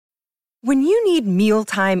When you need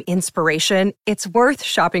mealtime inspiration, it's worth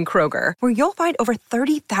shopping Kroger, where you'll find over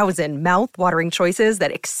 30,000 mouth-watering choices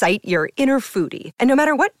that excite your inner foodie. And no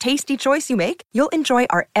matter what tasty choice you make, you'll enjoy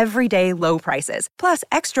our everyday low prices, plus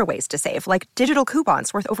extra ways to save, like digital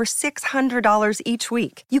coupons worth over $600 each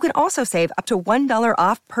week. You can also save up to $1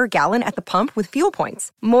 off per gallon at the pump with fuel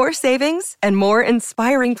points. More savings and more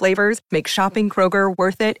inspiring flavors make shopping Kroger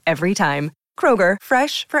worth it every time. Kroger,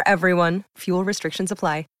 fresh for everyone. Fuel restrictions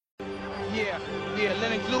apply. Yeah,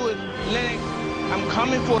 Lennox, I'm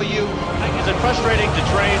coming for you. Is it frustrating to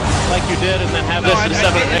train like you did and then have this in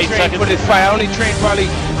 7 or 8 seconds? For this fight, I only trained probably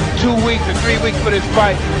 2 weeks or 3 weeks for this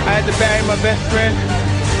fight. I had to bury my best friend,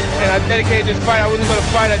 and I dedicated this fight. I wasn't going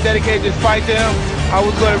to fight. I dedicated this fight to him. I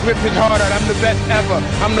was going to rip his heart out. I'm the best ever.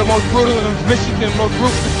 I'm the most brutal and vicious and most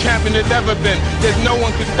ruthless champion there's ever been. There's no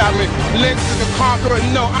one can stop me. Lynch is a conqueror.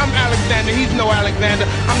 No, I'm Alexander. He's no Alexander.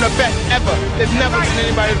 I'm the best ever. There's never been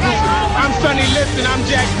anybody ruthless. I'm Sonny Liston. I'm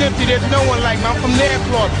Jack Dempsey. There's no one like me. I'm from the air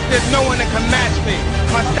floor. There's no one that can match me.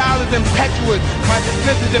 My style is impetuous. My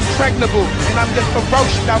defense is impregnable. And I'm just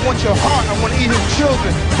ferocious. I want your heart. I want to eat his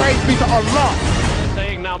children. Praise be to Allah.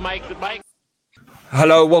 Saying now, Mike.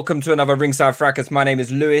 Hello, welcome to another Ringside Fracas. My name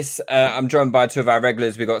is Lewis. I'm joined by two of our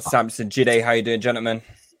regulars. We got Samson, Yarde. How you doing, gentlemen?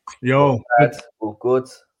 Yo, all good.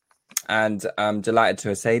 And I'm delighted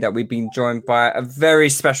to say that we've been joined by a very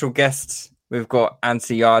special guest. We've got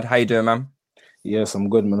Yarde. How you doing, man? Yes, I'm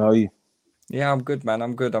good, man. How are you? Yeah, I'm good, man.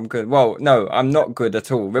 I'm good. Well, no, I'm not good at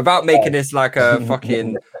all. Without making this like a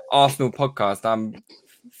fucking Arsenal podcast, I'm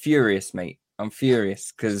furious, mate. I'm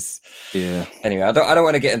furious because, Anyway, I don't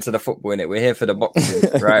want to get into the football in it. We're here for the boxing,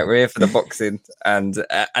 right? We're here for the boxing and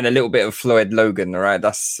a little bit of Floyd Logan, all right?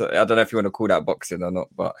 That's I don't know if you want to call that boxing or not,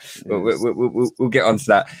 but we'll get onto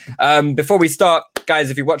that. Before we start,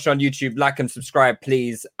 guys, if you're watching on YouTube, like and subscribe,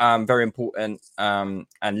 please. Very important. And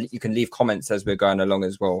you can leave comments as we're going along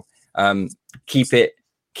as well. Keep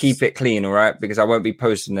it clean, all right? Because I won't be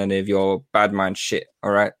posting any of your bad mind shit,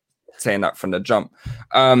 all right? Saying that from the jump.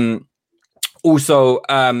 Also,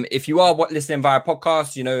 if you are listening via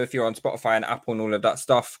podcast, if you're on Spotify and Apple and all of that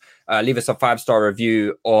stuff, leave us a 5-star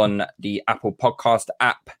review on the Apple Podcast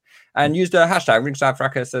app and use the hashtag Ringside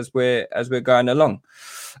Fracas as we're going along.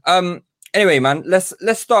 Anyway, man, let's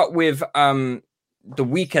start with the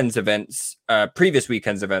weekend's events, previous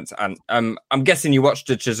weekend's events, and I'm guessing you watched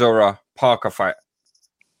the Chisora Parker fight.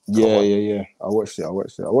 Yeah. I watched it. I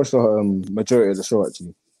watched the majority of the show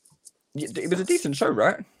actually. It was a decent show,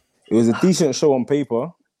 right? It was a decent show on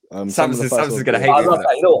paper. Samson's going to hate I love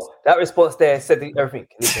that. That response there said everything.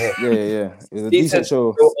 Yeah. It was a decent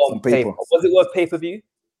show on paper. Was it worth pay-per-view?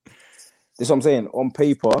 That's what I'm saying. On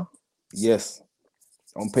paper, yes.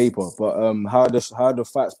 On paper. But how the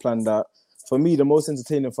fights planned out. For me, the most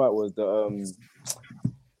entertaining fight was the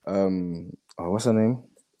what's her name?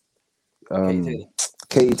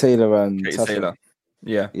 Katie Taylor and Katie Tasha. Taylor.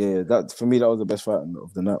 Yeah. That for me, that was the best fight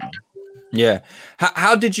of the night, man. Yeah.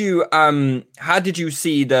 How did you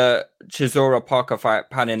see the Chisora Parker fight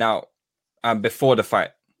panning out before the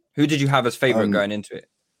fight? Who did you have as favorite going into it?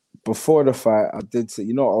 Before the fight, I did say,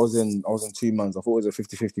 I was in 2 months. I thought it was a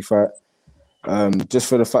 50-50 fight. Just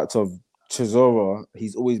for the fact of Chisora,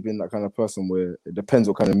 he's always been that kind of person where it depends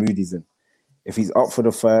what kind of mood he's in. If he's up for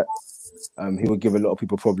the fight, he will give a lot of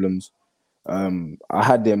people problems. I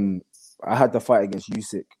had the fight against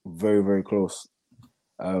Usyk very, very close.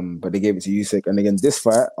 But they gave it to Usyk. And again, this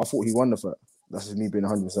fight, I thought he won the fight. That's just me being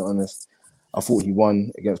 100% honest. I thought he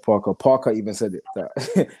won against Parker. Parker even said it,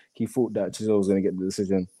 that he thought that Chisora was going to get the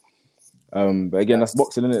decision. But again, that's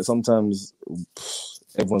boxing, isn't it? Sometimes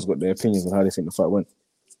everyone's got their opinions on how they think the fight went.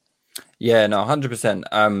 Yeah, no,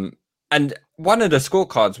 100%. And one of the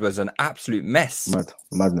scorecards was an absolute mess.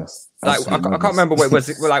 Madness. Like I can't remember what it was.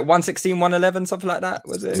 Like 116, 111, something like that.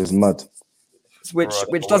 Was it? It was mad.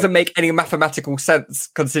 Which doesn't make any mathematical sense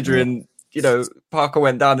considering Parker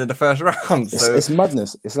went down in the first round. So it's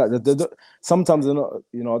madness. It's like sometimes they're not.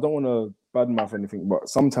 I don't want to badmouth or anything, but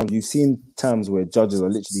sometimes you've seen times where judges are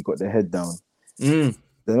literally got their head down. They're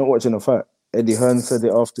not watching the fight. Eddie Hearn said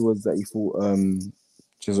it afterwards that he thought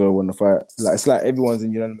Chisora won the fight. Like it's like everyone's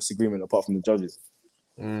in unanimous agreement apart from the judges.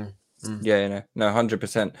 Yeah, no,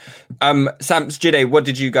 100%. Sams, Jide, what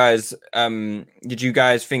did you guys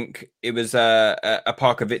think it was a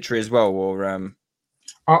Parker victory as well, or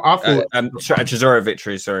I thought a Chisora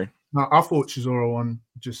victory? Sorry, no, I thought Chisora won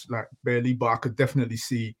just like barely, but I could definitely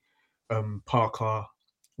see Parker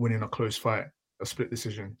winning a close fight, a split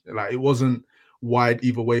decision. Like it wasn't wide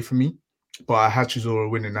either way for me, but I had Chisora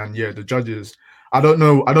winning, and the judges. I don't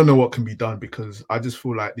know what can be done because I just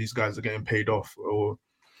feel like these guys are getting paid off, or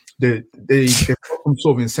they've got some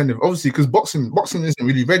sort of incentive, obviously, because boxing isn't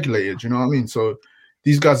really regulated. You know what I mean? So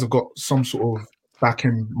these guys have got some sort of back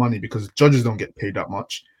end money because judges don't get paid that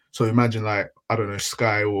much. So imagine, like, I don't know,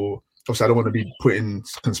 Sky, or obviously I don't want to be putting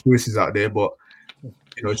conspiracies out there, but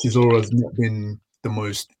you know, Chizora's not been the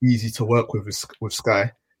most easy to work with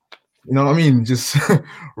Sky. You know what I mean? Just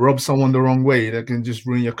rub someone the wrong way that can just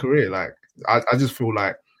ruin your career. Like, I just feel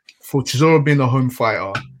like for Chisora being a home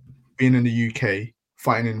fighter, being in the UK,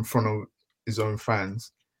 fighting in front of his own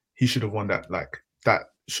fans, he should have won that. Like, that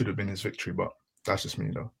should have been his victory, but that's just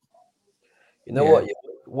me, though. You know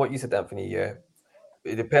what you said, Anthony, yeah?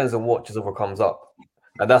 It depends on what Chisora comes up.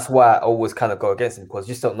 And that's why I always kind of go against him, because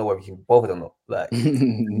you just don't know whether he can bothered or not. Like,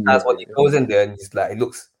 that's when he goes in there and he's like, it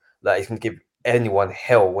looks like he's gonna give anyone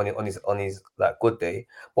hell when on his like good day,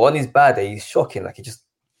 but on his bad day, he's shocking. Like, he just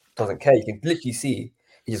doesn't care. You can literally see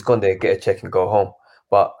he just gone there, get a check, and go home.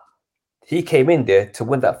 But he came in there to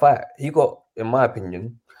win that fight. He got, in my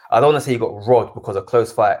opinion, I don't want to say he got robbed, because a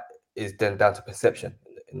close fight is then down to perception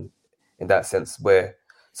in that sense, where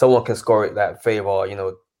someone can score it that favor, you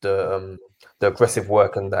know, the aggressive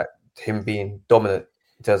work and that him being dominant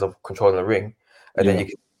in terms of controlling the ring, and then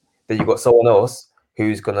you got someone else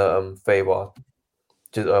who's gonna favor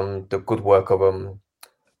just the good work of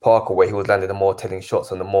Parker, where he was landing the more telling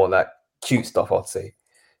shots and the more like cute stuff, I'd say.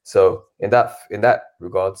 So in that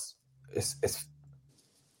regards, it's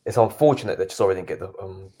unfortunate that Chisora didn't get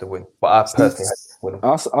the win. But I personally had the win.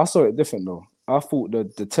 I saw it different though. I thought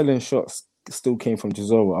the telling shots still came from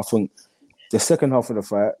Chisora. I think the second half of the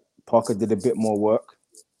fight, Parker did a bit more work,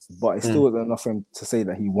 but it still wasn't enough for him to say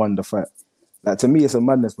that he won the fight. Like, to me, it's a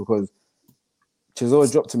madness, because Chisora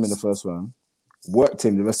dropped him in the first round, worked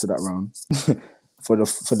him the rest of that round. For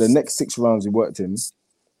the next 6 rounds, he worked him.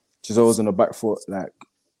 Chisora was on the back foot, like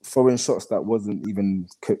throwing shots that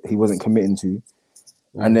he wasn't committing to.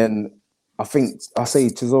 And then I say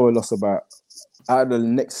Chisora lost about, out of the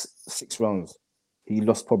next 6 rounds, he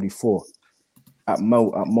lost probably 4 at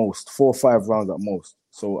most, 4 or 5 rounds at most.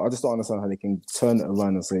 So I just don't understand how they can turn it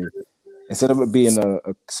around and say, instead of it being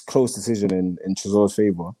a close decision in Chisora's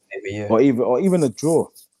favor, or even a draw,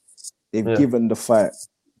 they've given the fight.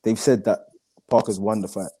 They've said that Parker's won the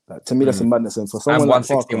fight. Like, to me, that's a madness. And for someone like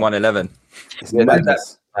Parker, 116-111. It's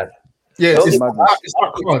madness. It's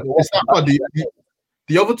that card.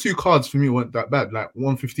 The other 2 cards for me weren't that bad. Like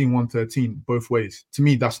 115, 113, both ways. To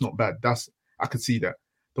me, that's not bad. I could see that.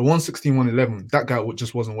 The 116, 111, that guy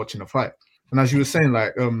just wasn't watching the fight. And as you were saying,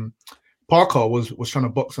 like, Parker was trying to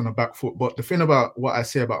box on the back foot. But the thing about what I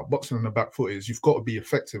say about boxing on the back foot is you've got to be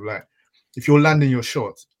effective. Like, if you're landing your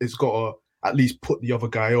shots, it's got to at least put the other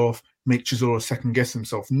guy off, make Chisora second guess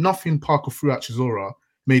himself. Nothing Parker threw at Chisora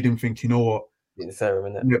made him think, you know what?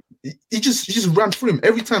 He just ran through him.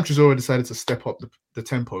 Every time Chisora decided to step up the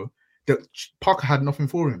tempo, Parker had nothing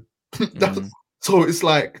for him. So it's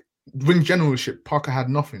like ring generalship, Parker had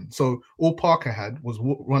nothing. So all Parker had was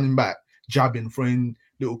running back, jabbing, throwing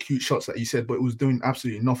little cute shots that he said, but it was doing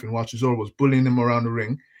absolutely nothing, while Chisora was bullying him around the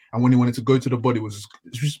ring, and when he wanted to go to the body, was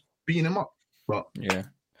just beating him up. But yeah,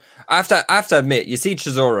 I have to admit, you see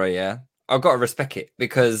Chisora, yeah, I've got to respect it,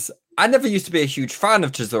 because I never used to be a huge fan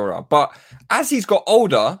of Chisora, but as he's got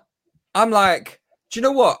older, I'm like, do you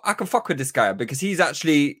know what? I can fuck with this guy, because he's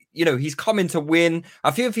actually, you know, he's coming to win.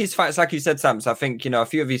 A few of his fights, like you said, Sams, I think, you know, a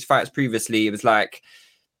few of his fights previously, it was like,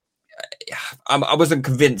 I wasn't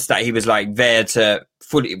convinced that he was like there to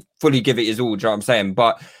fully give it his all. Do you know what I'm saying?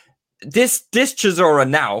 But this Chisora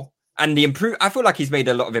now, and I feel like he's made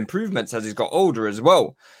a lot of improvements as he's got older as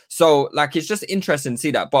well. So like, it's just interesting to see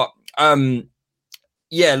that. But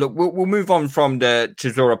yeah, look, we'll move on from the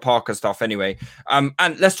Chisora Parker stuff anyway. And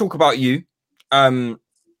let's talk about you.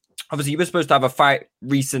 Obviously you were supposed to have a fight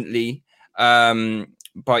recently,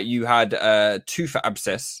 but you had a tooth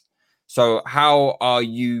abscess. So how are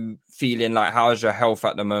you feeling? Like, how's your health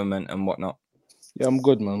at the moment and whatnot? Yeah, I'm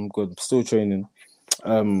good, man. I'm good. I'm still training.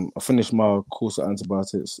 I finished my course of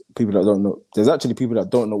antibiotics. People that don't know, there's actually people that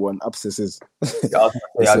don't know what an abscess is.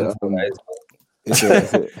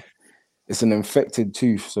 It's an infected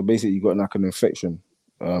tooth. So basically, you got like an infection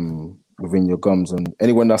within your gums, and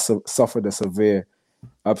anyone that's suffered a severe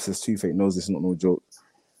abscess toothache knows it's not no joke.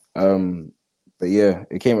 But yeah,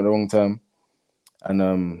 it came at the wrong time,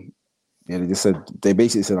 and yeah, they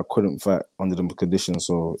basically said I couldn't fight under the conditions,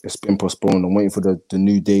 so it's been postponed. I'm waiting for the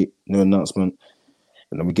new date, new announcement,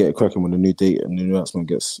 and then we get it cracking when the new date and the new announcement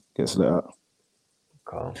gets let out.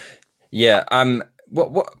 Cool. Yeah.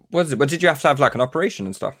 What was it? But did you have to have like an operation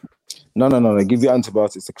and stuff? No. They give you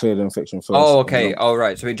antibiotics to clear the infection first. Oh, okay. All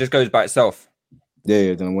right. So it just goes by itself.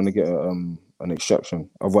 Yeah. Then I want to get an extraction.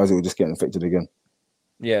 Otherwise, it will just get infected again.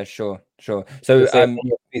 Yeah, sure. So Sweets,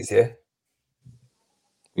 yeah.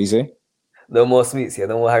 What you say? No more sweets, yeah.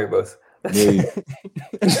 No more Haribos. Yeah.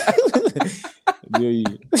 Yeah.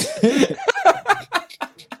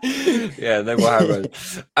 Yeah, no more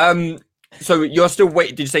Haribos. So you're still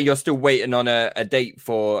waiting? Did you say you're still waiting on a date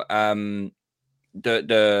for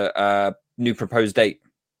the new proposed date?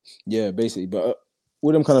 Yeah, basically, but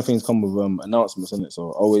all them kind of things come with announcements, innit?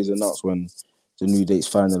 So I always announce when the new date's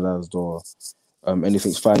finalized or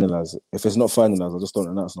anything's finalized. If it's not finalized, I just don't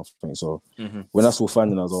announce nothing. So when that's all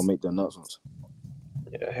finalized, I'll make the announcements.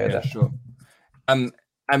 Yeah, I hear that. Sure. And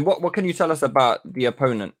what can you tell us about the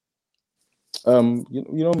opponent? You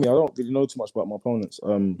know me, I don't really know too much about my opponents.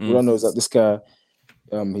 What I know is that this guy,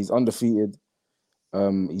 he's undefeated.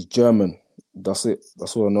 He's German. That's it.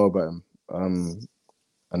 That's all I know about him.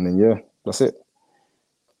 And then yeah, that's it.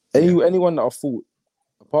 Anyone that I fought,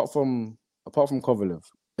 apart from Kovalev,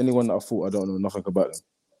 anyone that I fought, I don't know nothing about them.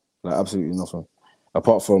 Like absolutely nothing.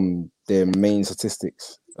 Apart from their main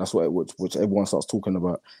statistics. That's which everyone starts talking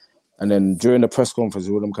about. And then during the press conference,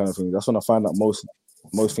 all them kind of things, that's when I find out most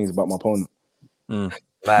things about my opponent.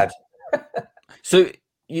 Mad. So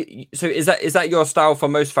is that your style for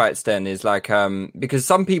most fights then? Is like because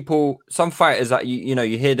some fighters that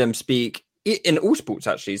you hear them speak in all sports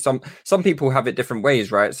actually. Some people have it different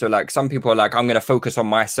ways, right? So like some people are like, I'm gonna focus on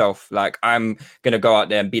myself, like I'm gonna go out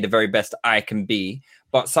there and be the very best I can be.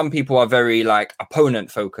 But some people are very like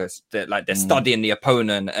opponent focused. They're studying the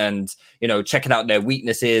opponent and checking out their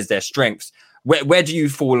weaknesses, their strengths. Where do you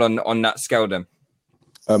fall on that scale then?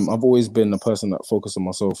 I've always been a person that focuses on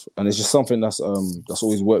myself, and it's just something that's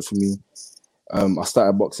always worked for me. I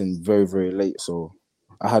started boxing very, very late, so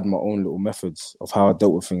I had my own little methods of how I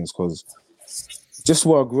dealt with things. Because just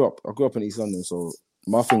where I grew up in East London, so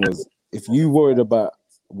my thing was, if you worried about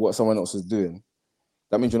what someone else is doing,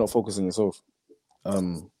 that means you're not focusing on yourself.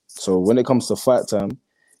 So when it comes to fight time,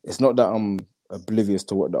 it's not that I'm oblivious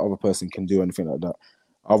to what the other person can do or anything like that.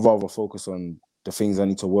 I'd rather focus on the things I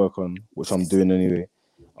need to work on, which I'm doing anyway.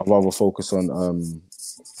 I'd rather focus on,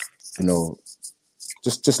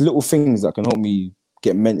 just little things that can help me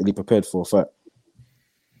get mentally prepared for a fight.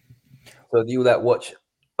 So do you watch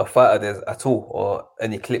a fighter at all, or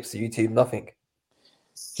any clips of YouTube? Nothing. Do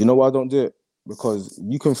you know why I don't do it? Because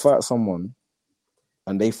you can fight someone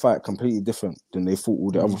and they fight completely different than they fought all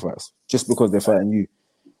the other fights, just because they're fighting you.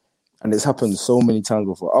 And it's happened so many times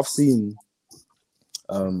before. I've seen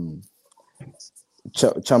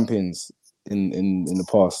champions in the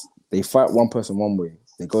past. They fight one person one way,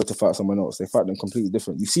 they go to fight someone else, they fight them completely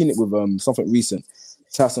different. You've seen it with something recent,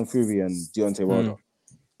 Tyson Fury and Deontay Wilder.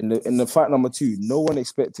 In the fight number 2, no one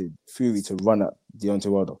expected Fury to run at Deontay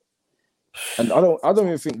Wilder, and I don't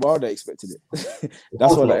even think Wilder expected it.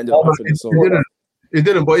 That's why that ended up happening. So it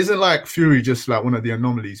didn't. But isn't like Fury just like one of the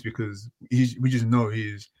anomalies, because we just know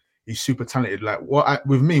he's super talented. Like what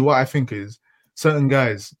I think is, certain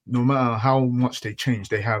guys, no matter how much they change,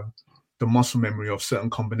 they have the muscle memory of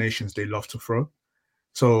certain combinations they love to throw.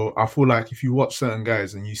 So I feel like if you watch certain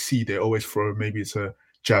guys and you see they always throw, maybe it's a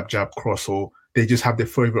jab, cross, or they just have their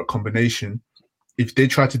favorite combination. If they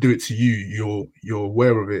try to do it to you, you're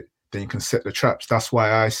aware of it, then you can set the traps. That's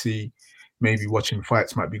why I see maybe watching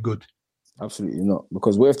fights might be good. Absolutely not.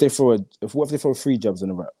 Because what if they throw 3 jabs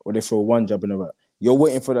in a right, or they throw 1 jab in a right? You're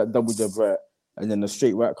waiting for that double jab right, and then the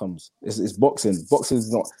straight right comes. It's boxing. Boxing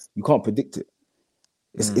is not. You can't predict it.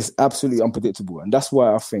 It's absolutely unpredictable, and that's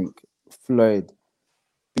why I think Floyd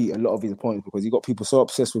beat a lot of his opponents, because he got people so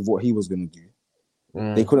obsessed with what he was going to do,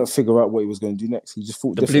 they couldn't figure out what he was going to do next. He just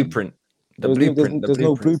fought the different. blueprint. There's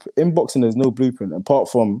no blueprint in boxing. There's no blueprint apart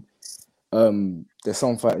from there's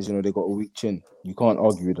some fighters, they got a weak chin. You can't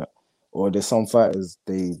argue with that. Or there's some fighters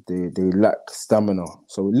they lack stamina.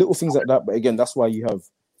 So little things like that. But again, that's why you have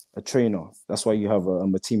a trainer. That's why you have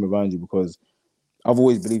a team around you, because I've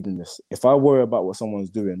always believed in this. If I worry about what someone's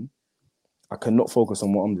doing, I cannot focus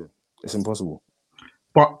on what I'm doing. It's impossible.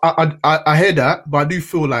 But I hear that, but I do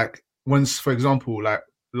feel like once, for example, like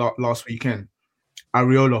last weekend,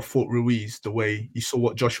 Arreola fought Ruiz the way you saw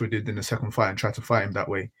what Joshua did in the second fight and tried to fight him that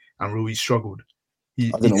way, and Ruiz struggled.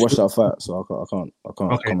 I didn't watch that fight, so I can't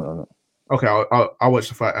comment on it. Okay, I watched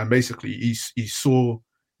the fight, and basically he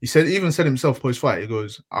even said himself post fight, he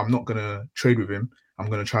goes, "I'm not gonna trade with him. I'm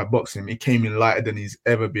gonna try box him." He came in lighter than he's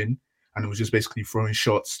ever been, and it was just basically throwing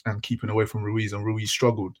shots and keeping away from Ruiz. And Ruiz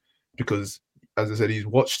struggled because, as I said,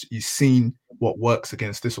 he's seen what works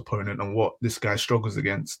against this opponent and what this guy struggles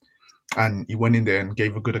against, and he went in there and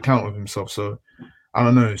gave a good account of himself. So I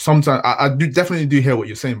don't know. Sometimes I definitely do hear what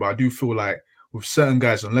you're saying, but I do feel like with certain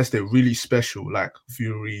guys, unless they're really special, like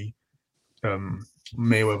Fury,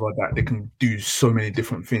 Mayweather that they can do so many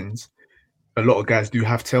different things. A lot of guys do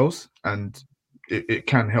have tails, and it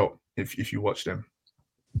can help if you watch them.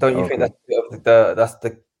 Don't you think that's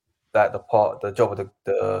the job of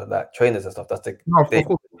the like trainers and stuff? That's the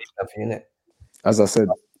unit. As I said,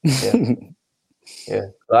 yeah.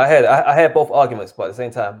 I hear both arguments, but at the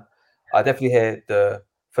same time, I definitely hear the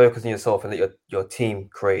focus on yourself and let your team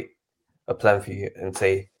create a plan for you and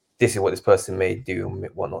say this is what this person may do and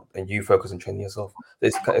whatnot, and you focus on training yourself.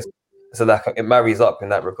 So like it marries up in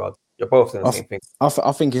that regard. You're both doing the same thing. I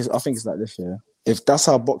think it's like this. Yeah, if that's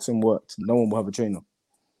how boxing worked, no one will have a trainer.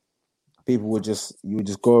 People would just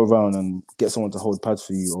go around and get someone to hold pads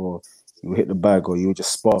for you, or you hit the bag, or you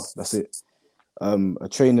just spar. That's it. A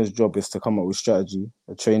trainer's job is to come up with strategy.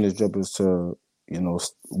 A trainer's job is to,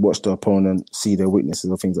 watch the opponent, see their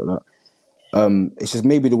weaknesses or things like that. It's just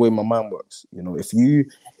maybe the way my mind works. If you,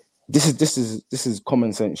 this is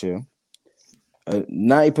common sense here.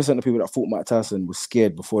 90% of people that fought Mike Tyson were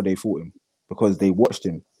scared before they fought him because they watched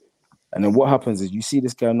him. And then what happens is you see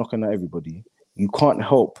this guy knocking out everybody. You can't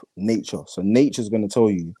help nature. So nature's going to tell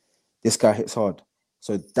you this guy hits hard.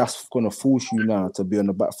 So that's going to force you now to be on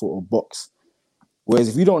the back foot or box. Whereas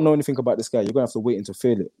if you don't know anything about this guy, you're going to have to wait until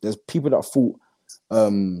feel it. There's people that fought,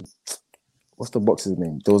 what's the boxer's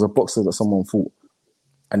name? There was a boxer that someone fought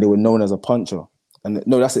and they were known as a puncher. And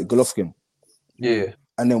no, that's it, Golovkin. Yeah.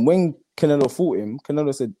 And then when Canelo fought him,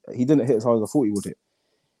 Canelo said he didn't hit as hard as I thought he would hit.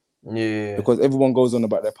 Yeah. Because everyone goes on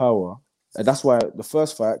about their power. And that's why the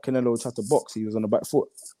first fight, Canelo tried to box. He was on the back foot.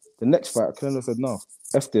 The next fight, Canelo said, no,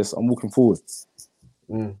 F this, I'm walking forward.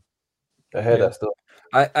 I hear that stuff.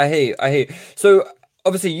 I hear. So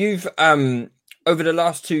obviously you've over the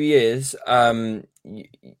last 2 years,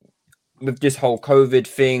 with this whole COVID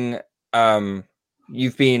thing,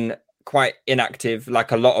 you've been quite inactive,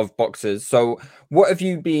 like a lot of boxers. So what have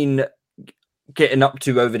you been getting up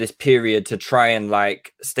to over this period to try and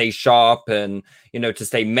like stay sharp and, to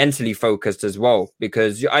stay mentally focused as well?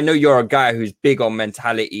 Because I know you're a guy who's big on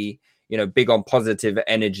mentality, big on positive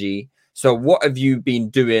energy. So what have you been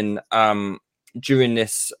doing during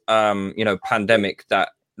this, pandemic that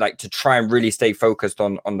like to try and really stay focused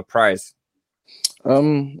on the prize?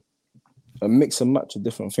 A mix and match of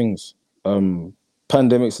different things.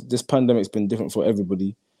 This pandemic's been different for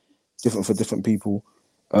everybody, different for different people.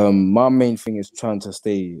 My main thing is trying to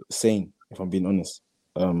stay sane, if I'm being honest.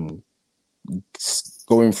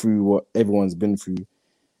 Going through what everyone's been through,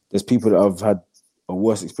 there's people that have had a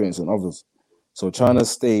worse experience than others. So trying to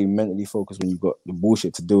stay mentally focused when you've got the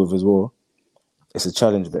bullshit to deal with as well, it's a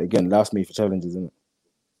challenge. But again, life's made for challenges, isn't it?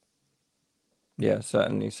 Yeah,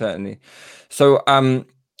 certainly. So,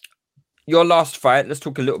 your last fight, let's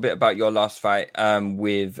talk a little bit about your last fight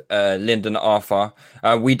with Lyndon Arthur.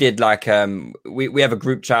 We did like we have a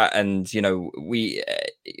group chat, and we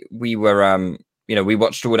were we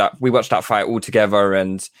watched that fight all together,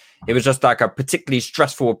 and it was just like a particularly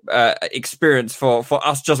stressful experience for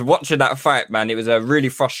us just watching that fight, man. It was a really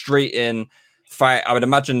frustrating fight. I would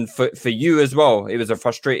imagine for you as well, it was a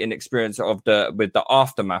frustrating experience with the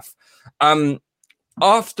aftermath.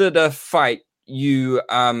 After the fight, you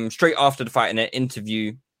straight after the fight in an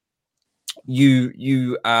interview,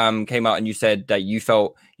 you came out and you said that you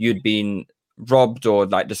felt you'd been robbed, or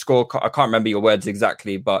like the scorecard. I can't remember your words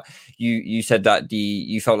exactly, but you said that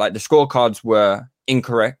you felt like the scorecards were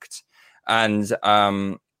incorrect, and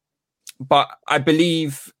but I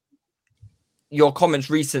believe your comments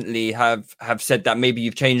recently have said that maybe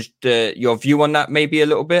you've changed your view on that maybe a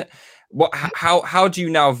little bit. How do you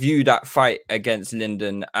now view that fight against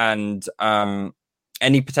Lyndon, and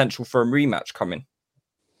any potential for a rematch coming?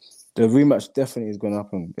 The rematch definitely is going to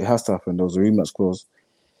happen. It has to happen. There was a rematch clause.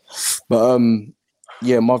 But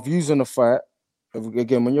my views on the fight,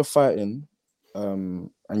 again, when you're fighting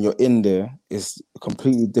and you're in there, it's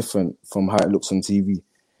completely different from how it looks on TV.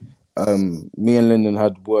 Me and Lyndon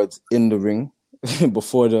had words in the ring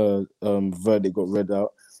before the verdict got read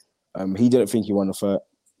out. He didn't think he won the fight.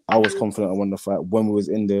 I was confident I won the fight when we was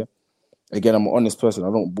in there. Again, I'm an honest person. I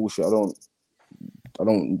don't bullshit. I don't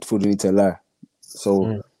feel the need to lie.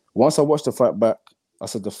 So once I watched the fight back, I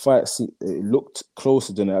said the fight it looked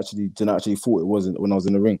closer than I actually thought it was when I was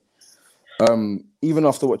in the ring. Even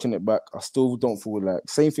after watching it back, I still don't feel like,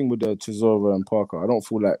 same thing with the Chisora and Parker. I don't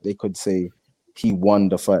feel like they could say he won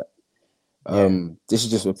the fight. This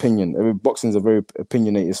is just opinion. Boxing is a very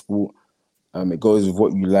opinionated sport. It goes with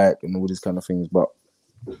what you like and all these kind of things. But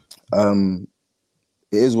it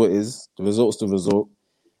is what it is. The result's the result.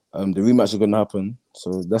 The rematch is going to happen.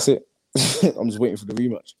 So that's it. I'm just waiting for the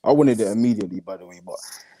rematch. I wanted it immediately, by the way, but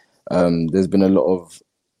there's been a lot of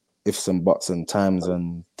ifs and buts and times,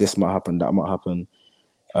 and this might happen, that might happen.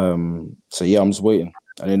 So yeah, I'm just waiting,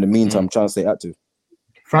 and in the meantime, I'm trying to stay active.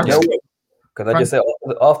 Frank, Yeah, can I just say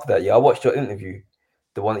after that? Yeah, I watched your interview,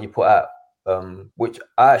 the one that you put out, which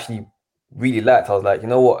I actually really liked. I was like, you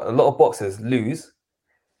know what? A lot of boxers lose,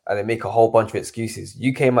 and they make a whole bunch of excuses.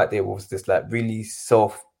 You came out there with this like really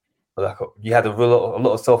you had a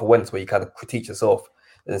lot of self-awareness where you kind of critique yourself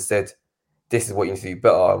and said, this is what you need to do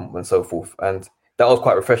better, and so forth. And that was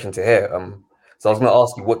quite refreshing to hear. So I was going to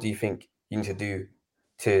ask you, what do you think you need to do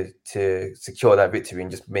to secure that victory and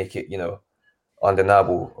just make it,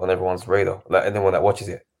 undeniable on everyone's radar, like anyone that watches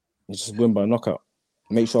it? You just win by knockout.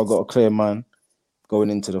 Make sure I got a clear mind going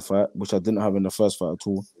into the fight, which I didn't have in the first fight at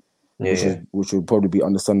all. Which would probably be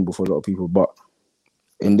understandable for a lot of people. But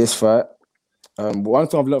in this fight, one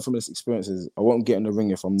thing I've learned from this experience is I won't get in the ring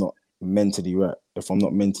if I'm not mentally right, if I'm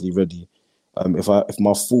not mentally ready, if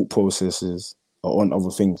my thought processes are on other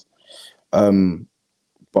things.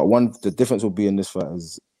 But the difference will be in this fight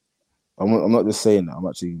is I'm not just saying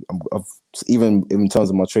that. I've even in terms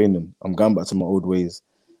of my training, I'm going back to my old ways.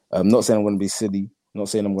 I'm not saying I'm going to be silly. I'm not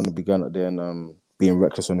saying I'm going to be going out there and being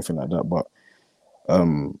reckless or anything like that. But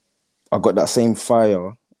I got that same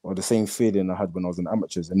fire or the same feeling I had when I was in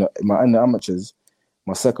amateurs. In the amateurs,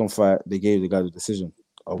 my second fight, they gave the guy the decision.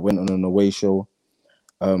 I went on an away show,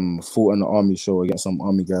 fought on an army show against some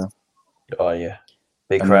army guy. Oh yeah,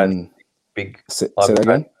 big crowd, say that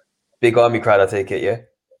again. Big army crowd, I take it, yeah.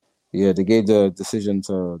 Yeah, they gave the decision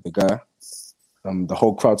to the guy. The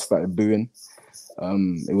whole crowd started booing.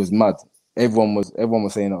 It was mad. Everyone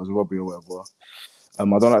was saying that was a robbery or whatever. I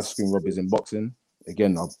don't like to scream robberies in boxing.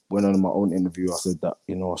 Again, I went on my own interview. I said that,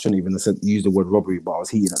 I shouldn't even have used the word robbery, but I was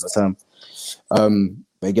heated at the time.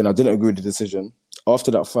 But again, I didn't agree with the decision.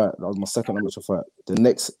 After that fight, that was my second amateur fight. The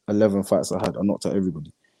next 11 fights I had, I knocked out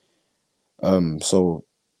everybody. So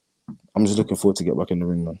I'm just looking forward to get back in the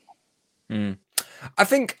ring, man. I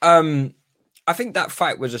think that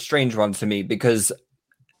fight was a strange one to me because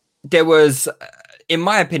there was, in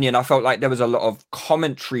my opinion, I felt like there was a lot of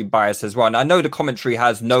commentary bias as well. And I know the commentary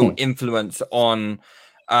has no influence on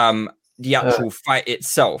the actual fight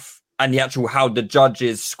itself and the actual how the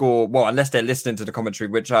judges score. Well, unless they're listening to the commentary,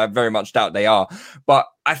 which I very much doubt they are. But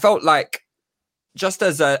I felt like, just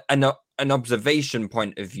as an observation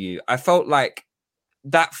point of view, I felt like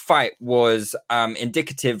that fight was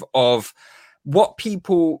indicative of what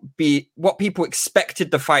people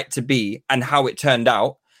expected the fight to be and how it turned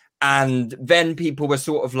out. And then people were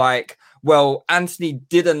sort of like, well, Anthony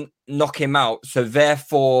didn't knock him out, so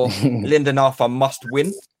therefore Lyndon Arthur must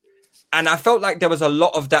win. And I felt like there was a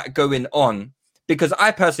lot of that going on because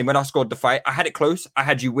I personally, when I scored the fight, I had it close. I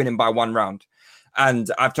had you winning by 1 round.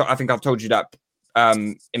 And I think I've told you that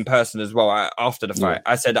in person as well after the fight.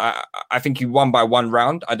 I said, I think you won by 1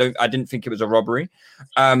 round. I didn't think it was a robbery.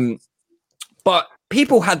 But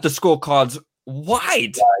people had the scorecards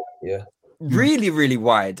wide. Yeah. Really, really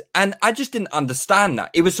wide. And I just didn't understand that.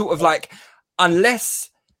 It was sort of like, unless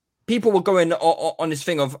people were going on this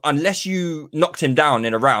thing of, unless you knocked him down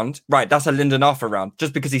in a round, right, that's a Lyndon Arthur round,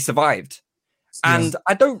 just because he survived. And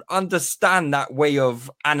I don't understand that way of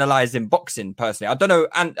analyzing boxing personally. I don't know.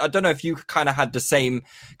 And I don't know if you kind of had the same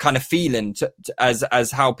kind of feeling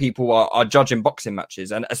as how people are judging boxing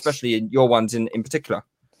matches, and especially in your ones in particular.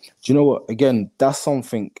 Do you know what? Again, that's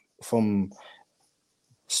something from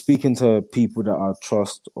speaking to people that I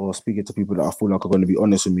trust or speaking to people that I feel like are going to be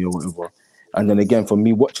honest with me or whatever. And then again, for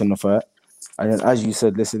me watching the fight, and then as you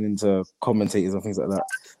said, listening to commentators and things like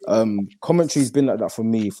that, commentary's been like that for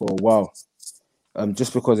me for a while.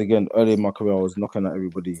 Just because, again, early in my career, I was knocking at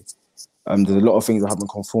everybody. There's a lot of things I haven't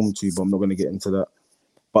conformed to, but I'm not going to get into that.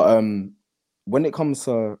 But when it comes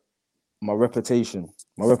to my reputation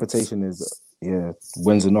is,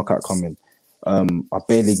 when's the knockout coming? I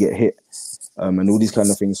barely get hit, and all these kind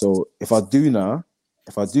of things. So if I do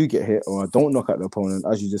get hit or I don't knock out the opponent,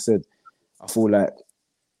 as you just said, I feel like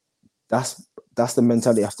that's the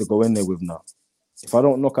mentality I have to go in there with now. If I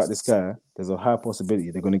don't knock out this guy, there's a high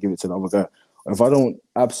possibility they're going to give it to the other guy. Or if I don't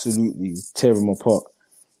absolutely tear him apart,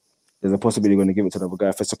 there's a possibility they're going to give it to the other guy.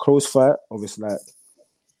 If it's a close fight, obviously, like,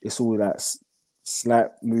 it's all like slight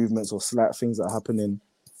movements or slight things that are happening.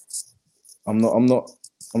 I'm not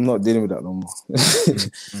dealing with that no more.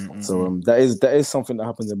 So that is something that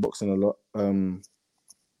happens in boxing a lot.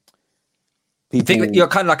 I think you're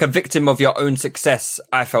kind of like a victim of your own success.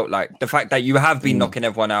 I felt like the fact that you have been knocking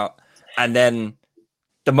everyone out, and then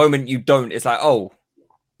the moment you don't, it's like, oh,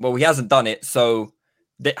 well, he hasn't done it, so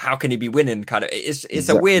how can he be winning? Kind of, it's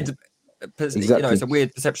exactly. A weird, it's a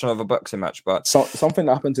weird perception of a boxing match. But something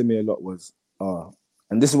that happened to me a lot was,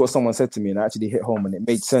 and this is what someone said to me, and it actually hit home, and it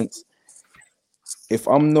made sense. if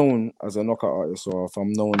I'm known as a knockout artist or if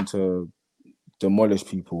I'm known to demolish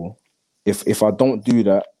people, if I don't do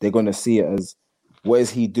that, they're gonna see it as, what is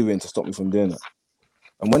he doing to stop me from doing it?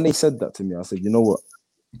 And when they said that to me, I said, you know what?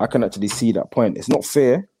 I can actually see that point. It's not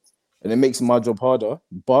fair, and it makes my job harder,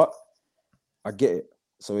 but I get it.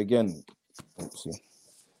 So again, I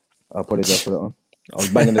apologize for that one. I was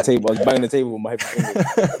banging the table with my heavy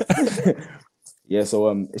fingers. Yeah, so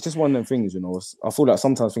it's just one of them things, you know. I feel like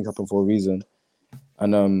sometimes things happen for a reason,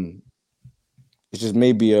 and it's just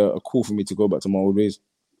maybe a call for me to go back to my old ways.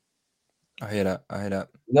 I hear that.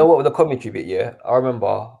 You know what, with the commentary bit, yeah, I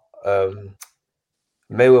remember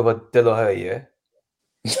Mayweather De La Hoya, yeah.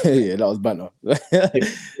 Yeah, that was banter.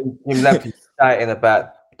 Him Lampy chatting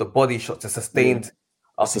about the body shots, the sustained,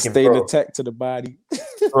 sustained attack to the body,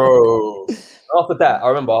 bro. After that,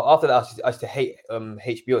 I used to hate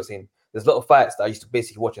HBO scene. There's a lot of fights that I used to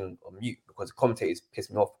basically watch on mute because the commentators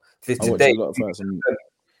pissed me off. To this day, a lot of fights on mute.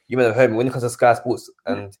 You may have heard me when it comes to Sky Sports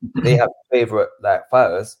and they have favorite like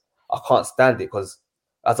fighters. I can't stand it because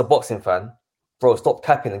as a boxing fan, bro, stop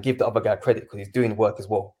capping and give the other guy credit because he's doing work as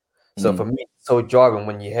well. So for me, it's so jarring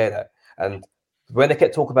when you hear that. And when they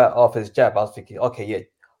kept talking about Arthur's jab, I was thinking, okay, yeah,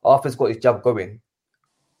 Arthur's got his jab going,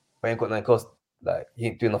 but he ain't got nothing else. Like he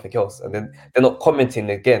ain't doing nothing else. And then they're not commenting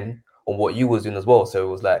again on what you was doing as well. So it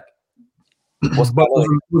was like, but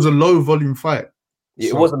it was a low volume fight.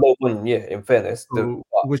 Yeah, so, it was a low volume, yeah, in fairness. So,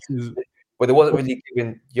 but they wasn't really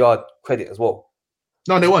giving Yarde credit as well.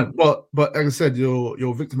 No, they weren't. But like I said, you're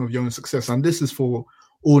a victim of your own success. And this is for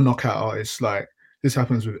all knockout artists. Like this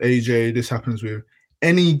happens with AJ, this happens with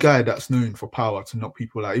any guy that's known for power to knock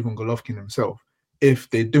people out, even Golovkin himself. If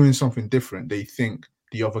they're doing something different, they think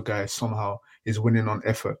the other guy somehow is winning on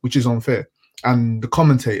effort, which is unfair. And the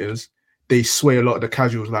commentators, they sway a lot of the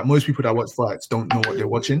casuals. Like most people that watch fights don't know what they're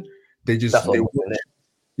watching. They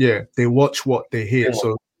watch what they hear.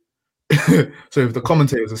 So if the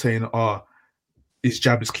commentators are saying, his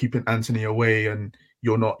jab is keeping Anthony away and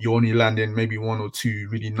you're only landing maybe one or two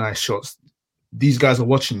really nice shots, these guys are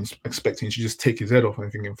watching expecting to just take his head off and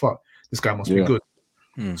thinking, fuck, this guy must be good.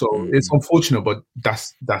 So it's unfortunate, but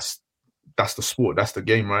that's the sport, that's the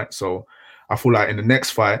game, right? So I feel like in the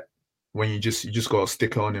next fight, when you just gotta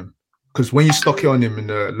stick it on him, because when you stuck it on him in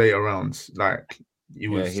the later rounds, like he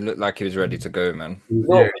looked like he was ready to go, man.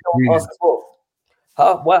 Why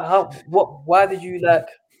did you like?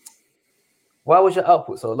 Why was your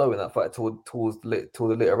output so low in that fight towards the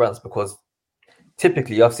later rounds? Because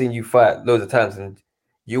typically I've seen you fight loads of times, and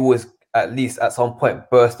you always at least at some point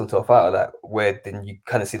burst into a fight like that, where then you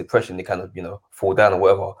kind of see the pressure and you kind of fall down or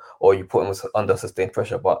whatever, or you put them under sustained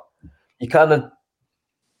pressure. But you kind of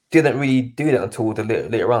didn't really do that until the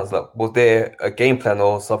later rounds. Like, was there a game plan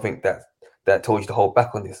or something that told you to hold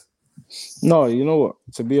back on this? No, you know what?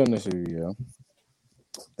 To be honest with you,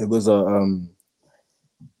 it was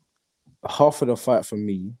half of the fight for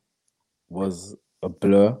me was a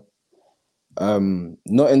blur.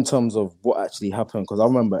 Not in terms of what actually happened, because I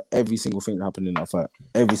remember every single thing that happened in that fight.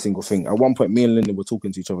 Every single thing. At one point, me and Linda were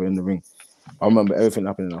talking to each other in the ring. I remember everything that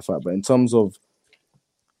happened in that fight. But in terms of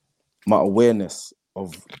my awareness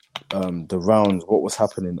of the rounds, what was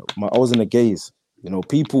happening, I was in a gaze.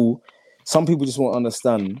 Some people just won't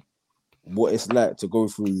understand what it's like to go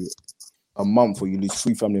through a month where you lose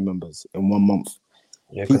 3 family members in 1 month.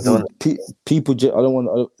 Yeah, people. I don't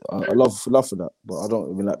want. I love for that, but I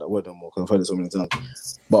don't even like that word anymore because I've heard it so many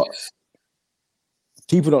times. But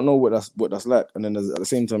people don't know what that's like, and then at the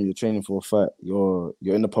same time you're training for a fight. You're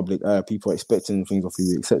in the public eye. People are expecting things of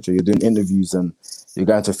you, etc. You're doing interviews and you're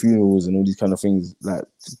going to funerals and all these kind of things like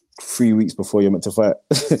 3 weeks before you're meant to fight.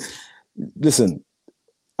 Listen,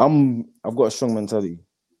 I've got a strong mentality.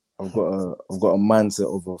 I've got a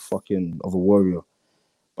mindset of a warrior,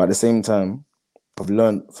 but at the same time, I've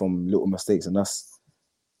learned from little mistakes, and that's,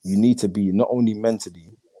 you need to be not only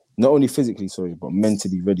physically, but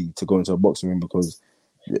mentally ready to go into a boxing ring, because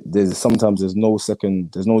there's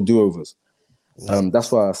no do-overs.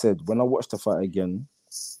 That's why I said, when I watched the fight again,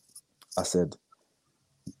 I said,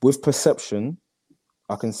 with perception,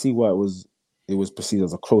 I can see why it was perceived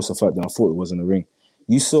as a closer fight than I thought it was in the ring.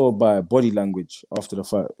 You saw by body language after the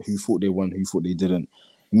fight who thought they won, who thought they didn't.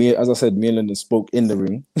 As I said, me and Lyndon spoke in the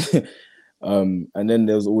ring. And then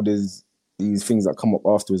there was all these things that come up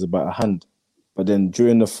afterwards about a hand. But then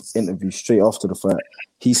during the interview, straight after the fight,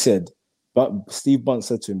 he said, but Steve Bunt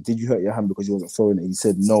said to him, "Did you hurt your hand because you wasn't throwing it?" He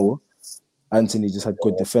said, "No, Anthony just had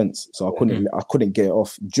good defense, so I couldn't get it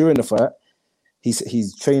off." During the fight,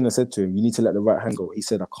 his trainer said to him, "You need to let the right hand go." He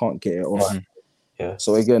said, "I can't get it off." Yeah.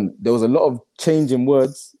 So again, there was a lot of change in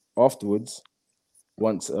words afterwards.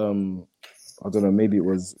 Once I don't know, maybe it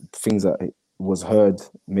was things that was heard.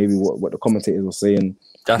 Maybe what the commentators were saying.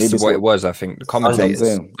 That's what it was. I think the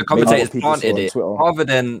commentators planted it rather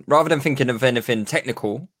than thinking of anything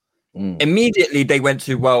technical. Immediately they went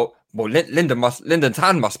to well, Lyndon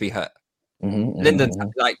Tan must be hurt. And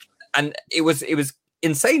it was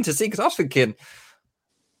insane to see because I was thinking,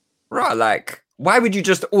 right, like why would you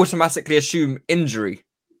just automatically assume injury?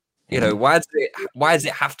 You know, why does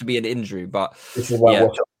it have to be an injury? But this is why I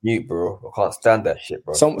watch on mute, bro. I can't stand that shit,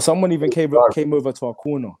 bro. Someone even came over to our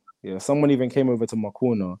corner. Yeah, someone even came over to my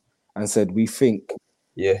corner and said we think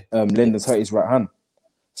Lyndon's hurt his right hand.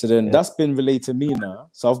 So then that's been relayed to me now.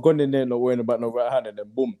 So I've gone in there not worrying about no right hand, and then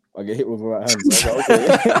boom, I get hit with a right hand. So I was like,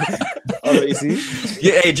 okay. I was like, you see?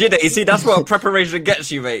 Yeah, hey, Jida, you see, that's what preparation gets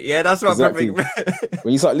you, mate. Yeah, that's what exactly.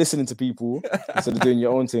 When you start listening to people instead of doing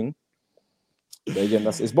your own thing, but again,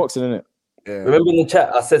 it's boxing, isn't it? Yeah. Remember in the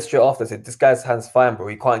chat, I said straight after, I said, this guy's hand's fine, bro.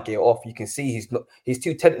 He can't get it off. You can see he's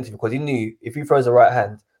too tentative because he knew if he throws a right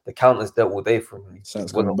hand, the counter's dealt all day for him.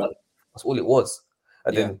 That's all it was.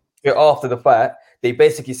 And then after the fight, they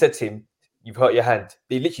basically said to him, "You've hurt your hand."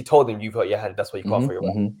 They literally told him, "You've hurt your hand. That's why you can't throw your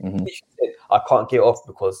right." He said, "I can't get it off,"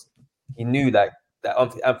 because he knew that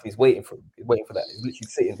Anthony's waiting for that. He's literally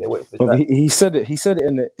sitting there waiting for that. He said it. He said it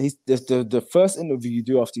in the first interview you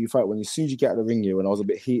do after you fight. When as soon as you get out of the ring here, when I was a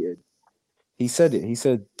bit heated, he said it. He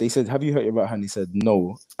said they said, "Have you hurt your right hand?" He said,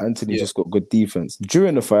 "No." Anthony just got good defense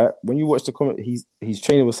during the fight. When you watch the comment, his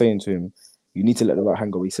trainer was saying to him, "You need to let the right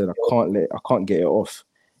hand go." He said, I can't get it off."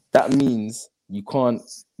 That means you can't.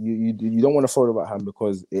 You don't want to throw the right hand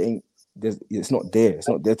because it's not there. It's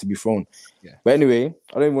not there to be thrown. Yeah. But anyway,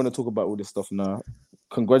 I don't even want to talk about all this stuff now.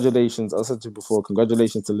 Congratulations. I said to you before,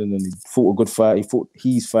 congratulations to Lyndon. He fought a good fight. He fought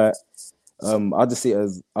his fight. I just see it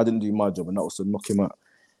as I didn't do my job, and that was to knock him out.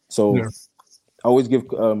 So I always give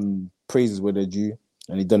praises where they're due,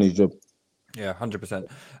 and he done his job. Yeah, 100%.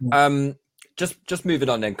 Just moving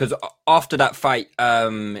on then, because after that fight,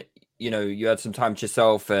 you had some time to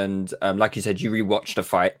yourself, and like you said, you rewatched the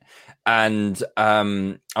fight, and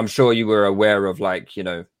I'm sure you were aware of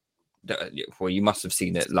you must have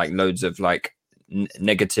seen it, like loads of like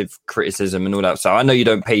negative criticism and all that. So I know you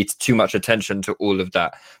don't pay too much attention to all of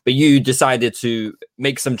that, but you decided to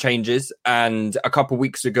make some changes, and a couple of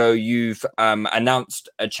weeks ago, you've announced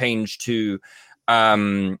a change to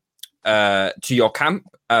your camp,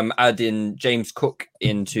 adding James Cook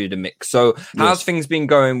into the mix. So how's things been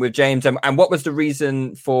going with James, and what was the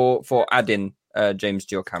reason for adding James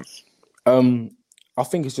to your camp? I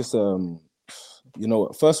think it's just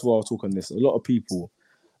first of all, I'll talk on this. A lot of people,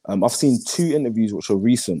 I've seen 2 interviews which are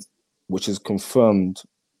recent, which has confirmed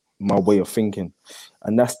my way of thinking,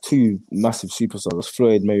 and that's 2 massive superstars. That's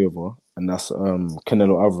Floyd Mayweather and that's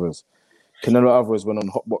Canelo Alvarez. Canelo Alvarez went on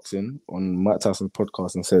Hot Boxing on Mike Tyson's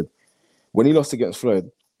podcast and said when he lost against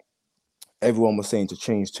Floyd, everyone was saying to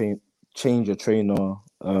change your trainer,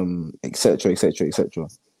 etc., etc., etc.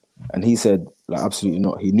 And he said, like, absolutely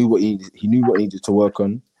not. He knew what he needed to work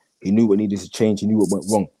on. He knew what needed to change. He knew what went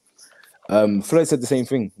wrong. Floyd said the same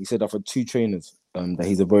thing. He said, I've had 2 trainers, that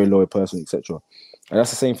he's a very loyal person, etc. And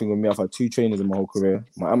that's the same thing with me. I've had 2 trainers in my whole career.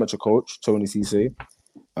 My amateur coach, Tony Cisse,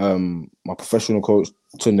 my professional coach,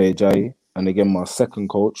 Tunde Ajayi, and again, my second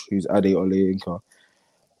coach, who's Ade Oleyinka.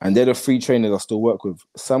 And they're the 3 trainers I still work with.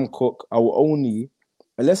 Sam Cook, I will only,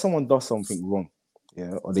 unless someone does something wrong,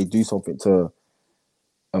 or they do something to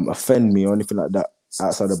offend me or anything like that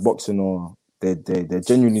outside of boxing, or they're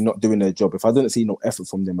genuinely not doing their job. If I didn't see no effort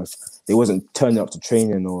from them, if they wasn't turning up to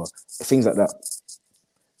training or things like that,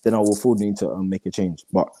 then I will fully need to make a change.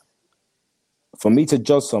 But for me to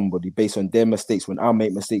judge somebody based on their mistakes when I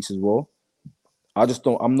make mistakes as well,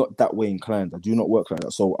 I'm not that way inclined. I do not work like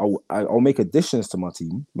that. So I'll make additions to my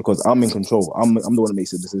team because I'm in control. I'm the one that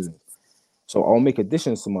makes the decisions. So I'll make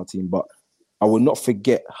additions to my team, but I will not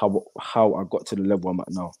forget how I got to the level I'm at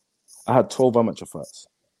now. I had 12 amateur fights,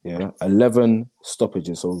 11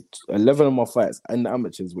 stoppages. So 11 of my fights and the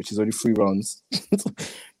amateurs, which is only 3 rounds,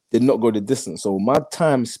 did not go the distance. So my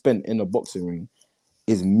time spent in a boxing ring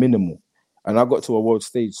is minimal. And I got to a world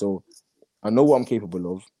stage. So I know what I'm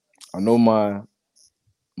capable of. I know my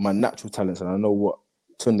natural talents, and I know what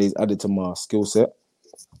Tunde's added to my skill set.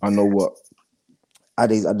 I know what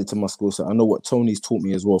Ade's added to my skill set. I know what Tony's taught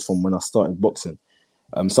me as well from when I started boxing.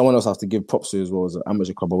 Someone else I have to give props to as well is an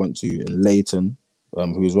amateur club I went to in Leighton,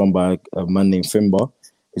 who was run by a man named Fimba,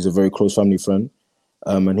 who's a very close family friend.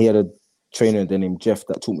 And he had a trainer there named Jeff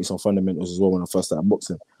that taught me some fundamentals as well when I first started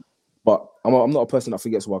boxing. But I'm not a person that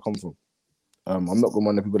forgets where I come from. I'm not going to be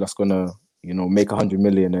one of the people that's going to, make 100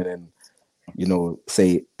 million and then,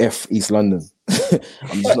 say F East London.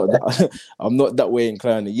 I'm just not that. I'm not that way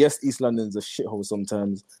inclined. Yes, East London's a shithole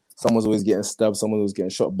sometimes. Someone's always getting stabbed, someone's always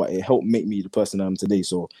getting shot, but it helped make me the person I am today.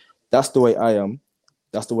 So that's the way I am.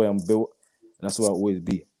 That's the way I'm built. And that's the way I'll always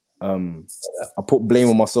be. I put blame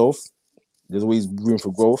on myself. There's always room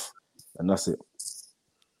for growth, and that's it.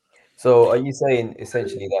 So are you saying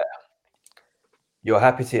essentially that you're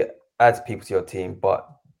happy to add people to your team, but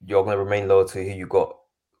you're going to remain loyal to who you got,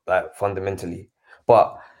 like fundamentally?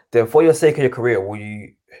 But then, for your sake of your career,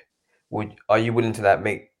 are you willing to like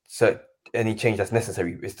make any change that's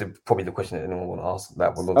necessary? Is probably the question that anyone want to ask.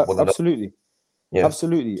 That absolutely, yeah,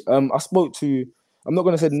 absolutely. I spoke to. I'm not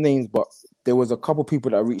going to say the names, but there was a couple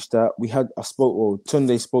people that reached out.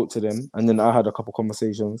 Tunde spoke to them, and then I had a couple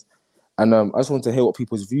conversations, and I just wanted to hear what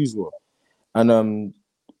people's views were, and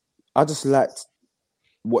I just liked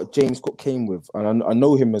what James Cook came with, and I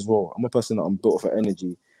know him as well. I'm a person that I'm built for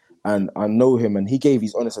energy, and I know him, and he gave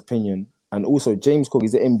his honest opinion. And also, James Cook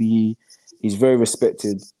is an MBE. He's very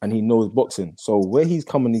respected, and he knows boxing. So where he's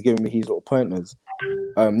coming and giving me his little pointers.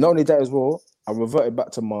 Not only that as well, I reverted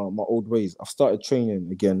back to my old ways. I've started training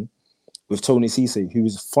again with Tony Cisse, who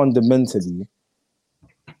is fundamentally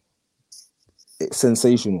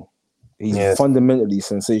sensational. He's fundamentally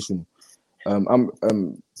sensational.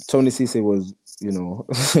 Tony Cisse was,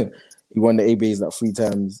 he won the ABAs like 3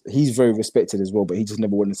 times. He's very respected as well, but he just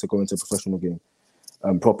never wanted to go into a professional game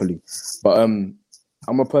properly. But I'm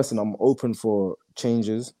a person, I'm open for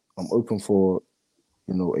changes. I'm open for,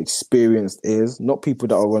 experienced ears, not people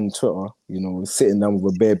that are on Twitter, sitting down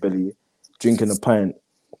with a bare belly, drinking a pint,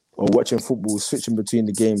 or watching football, switching between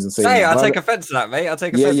the games and saying, "Hey, I'll take offense to that, mate. I'll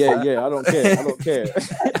take offense." Yeah. I don't care.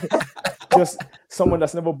 Just someone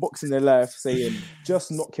that's never boxed in their life saying,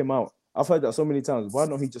 "Just knock him out." I've heard that so many times. Why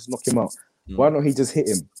don't he just knock him out? Why don't he just hit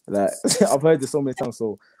him? Like I've heard this so many times.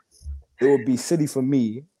 So it would be silly for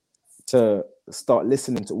me to start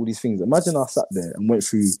listening to all these things. Imagine I sat there and went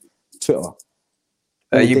through Twitter.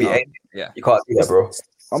 You can't do that, bro.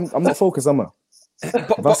 I'm not focused, am I?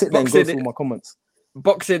 If I sit there and go through all my comments.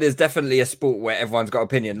 Boxing is definitely a sport where everyone's got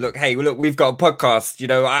opinion. Look, we've got a podcast.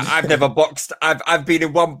 I've never boxed. I've been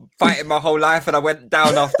in one fight in my whole life, and I went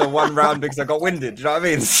down after one round because I got winded. Do you know what I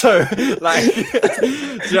mean? So, like, do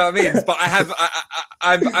you know what I mean? But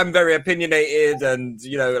I'm very opinionated, and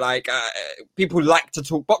people like to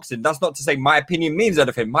talk boxing. That's not to say my opinion means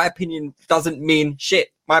anything. My opinion doesn't mean shit.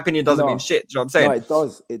 My opinion doesn't mean shit. Do you know what I'm saying? No,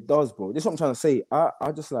 it does, bro. This is what I'm trying to say.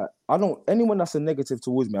 I just I don't, anyone that's a negative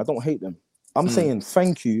towards me, I don't hate them. I'm saying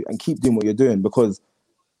thank you and keep doing what you're doing, because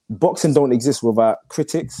boxing don't exist without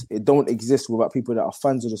critics. It don't exist without people that are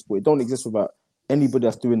fans of the sport. It don't exist without anybody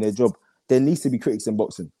that's doing their job. There needs to be critics in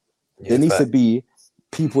boxing. There needs to be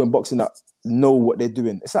people in boxing that know what they're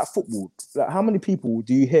doing. It's like football. Like, how many people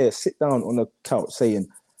do you hear sit down on a couch saying,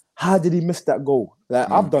 "How did he miss that goal?"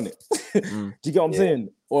 Like, I've done it. Do you get what I'm saying?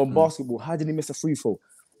 Or in basketball, how did he miss a free throw?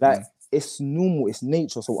 Like, it's normal. It's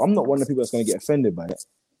nature. So I'm not one of the people that's going to get offended by it.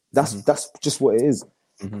 That's just what it is.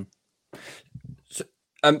 Mm-hmm.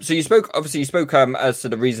 So you spoke as to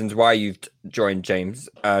the reasons why you've joined James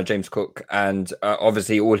Cook, and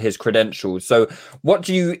obviously all his credentials. So what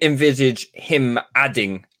do you envisage him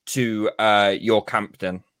adding to your camp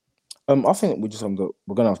then? I think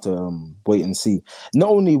we're gonna have to wait and see. Not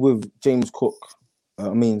only with James Cook,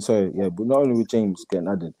 but not only with James getting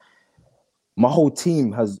added, my whole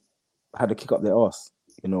team has had to kick up their ass.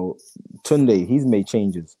 Tunde, he's made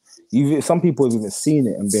changes. Some people have even seen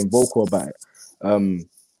it and been vocal about it.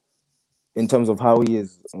 In terms of how he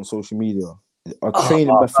is on social media, our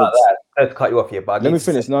training methods. Let's cut you off here, but let me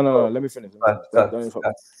finish. No. Let me finish.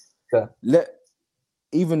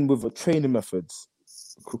 Even with the training methods,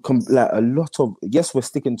 like a lot of, yes, we're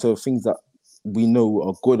sticking to things that we know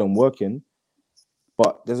are good and working,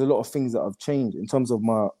 but there's a lot of things that have changed in terms of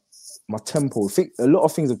my tempo. A lot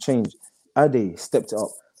of things have changed. Ade stepped it up.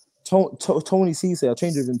 Tony Cisse, I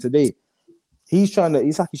trained with him today. He's trying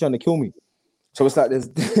to kill me. So it's like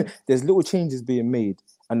there's little changes being made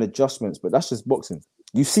and adjustments, but that's just boxing.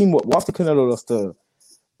 You've seen what after Canelo lost to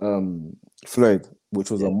Floyd,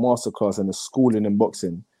 which was a masterclass and a schooling in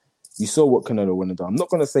boxing. You saw what Canelo went and done. I'm not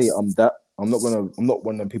gonna say I'm that. I'm not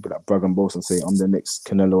one of them people that brag and boast and say I'm the next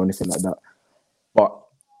Canelo or anything like that. But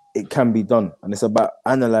it can be done, and it's about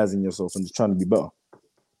analyzing yourself and just trying to be better.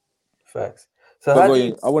 Facts. So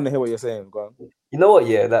I want to hear what you're saying. Go on. You know what?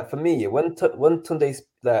 Yeah, like for me, when Tunde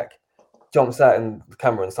like jumps out in the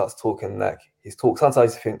camera and starts talking, like his talk,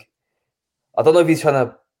 sometimes you think, I don't know if he's trying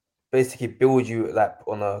to basically build you like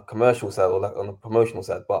on a commercial side or like on a promotional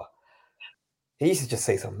side, but he used to just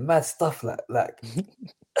say some mad stuff like like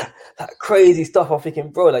crazy stuff. I'm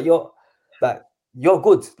thinking, bro, like you're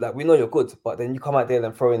good, like we know you're good, but then you come out there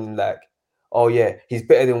and throw in like, oh yeah, he's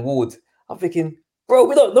better than Ward. I'm thinking, bro,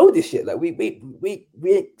 we don't know this shit. Like we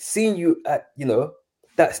ain't seen you at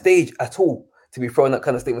that stage at all to be throwing that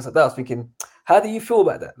kind of statements like that. I was thinking, how do you feel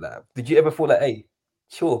about that? Like, did you ever feel like, hey,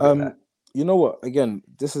 chill about that? You know what? Again,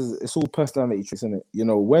 it's all personality traits, isn't it? You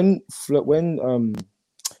know, when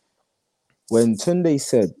Tunde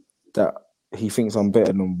said that he thinks I'm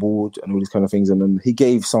better than Ward and all these kind of things, and then he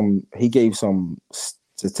gave some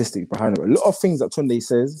statistics behind it. A lot of things that Tunde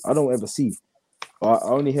says, I don't ever see. I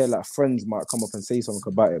only hear like friends might come up and say something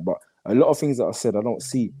about it, but a lot of things that I said, I don't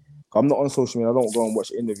see. I'm not on social media. I don't go and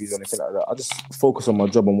watch interviews or anything like that. I just focus on my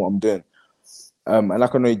job and what I'm doing. And I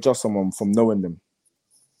can only judge someone from knowing them.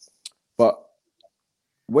 But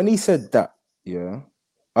when he said that,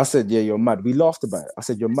 I said, yeah, you're mad. We laughed about it. I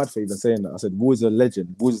said, you're mad for even saying that. I said, Ward's a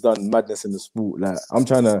legend. Ward's done madness in the sport. Like, I'm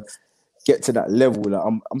trying to get to that level. Like,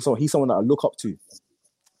 he's someone that I look up to.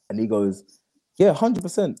 And he goes, yeah,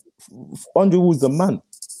 100%. Andre Ward's the man.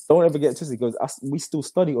 Don't ever get twisted. He goes, we still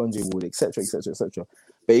study Andre Ward, etc., etc., etc.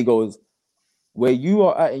 But he goes, where you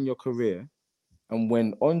are at in your career, and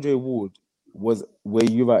when Andre Ward was where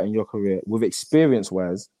you're at in your career, with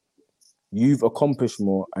experience-wise, you've accomplished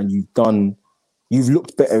more and you've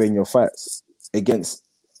looked better in your fights against,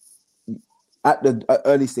 at the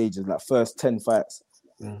early stages, like first 10 fights,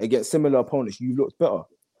 against similar opponents, you looked better.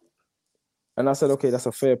 And I said, okay, that's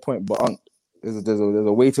a fair point, but there's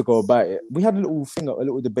a way to go about it. We had a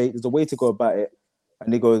little debate. There's a way to go about it.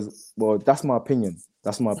 And he goes, well, that's my opinion.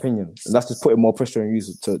 That's my opinion. And that's just putting more pressure on you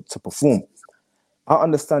to perform. I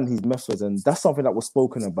understand his methods, and that's something that was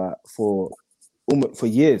spoken about for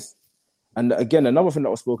years. And again, another thing that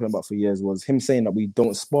was spoken about for years was him saying that we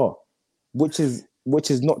don't spar, which is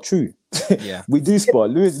not true. Yeah, we do spar.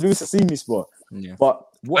 Lewis has seen me spar. Yeah. But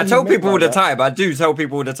I tell people all the time. I do tell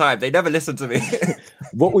people all the time. They never listen to me.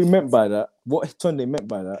 What we meant by that, what Tunde meant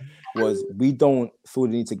by that, was we don't feel the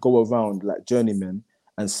need to go around like journeymen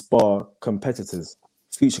and spar competitors,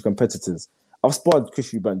 future competitors. I've sparred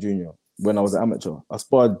Chris Eubank Jr. when I was an amateur. I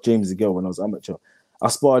sparred James Zigel when I was an amateur. I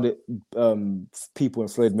sparred people in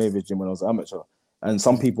Floyd Mayweather's gym when I was an amateur, and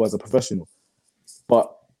some people as a professional.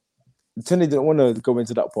 But Tunde didn't want to go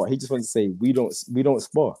into that part. He just wanted to say we don't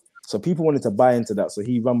spar. So people wanted to buy into that, so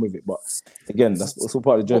he ran with it. But again, that's all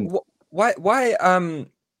part of the journey. Why?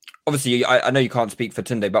 Obviously, I know you can't speak for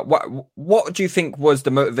Tunde, but what do you think was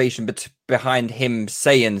the motivation behind him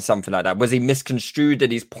saying something like that? Was he misconstrued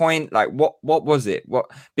at his point? Like, what was it?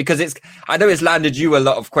 Because I know it's landed you a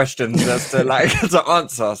lot of questions as to to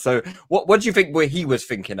answer. So, what do you think he was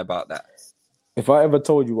thinking about that? If I ever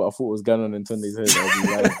told you what I thought was going on in Tunde's head, I'd be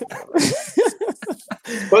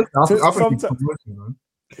lying.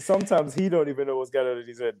 Sometimes he don't even know what's going on in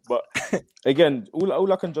his head. But again,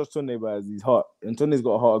 all I can judge Tunde by is his heart. And Tunde's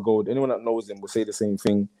got a heart of gold. Anyone that knows him will say the same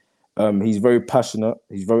thing. He's very passionate.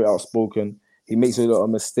 He's very outspoken. He makes a lot of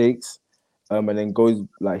mistakes. And then goes,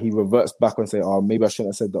 he reverts back and say, oh, maybe I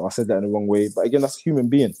shouldn't have said that. I said that in the wrong way. But again, that's a human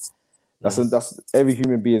being. That's every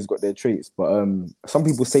human being's got their traits. But some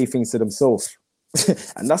people say things to themselves.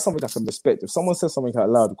 And that's something I can respect. If someone says something out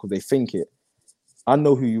loud because they think it, I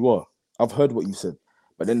know who you are. I've heard what you said.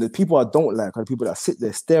 But then the people I don't like are the people that sit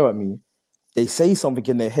there, stare at me. They say something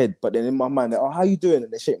in their head, but then in my mind, they're, oh, how you doing?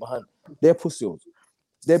 And they shake my hand. They're pussies.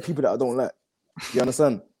 They're people that I don't like. You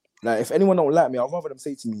understand? Like, if anyone don't like me, I'd rather them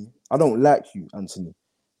say to me, I don't like you, Anthony.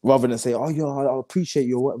 Rather than say, oh, yeah, I appreciate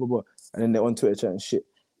you or whatever. And then they're on Twitter chatting shit.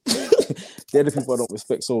 They're the people I don't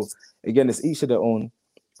respect. So, again, it's each of their own.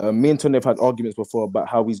 Me and Tony have had arguments before about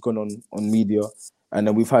how he's gone on media. And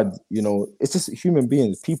then we've had, it's just human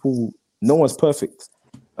beings. People, no one's perfect.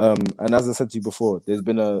 And as I said to you before, there's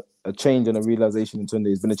been a change and a realization in Tunde.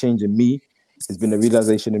 There's been a change in me. There's been a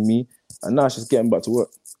realization in me. And now it's just getting back to work.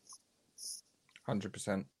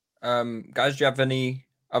 100%. Guys, do you have any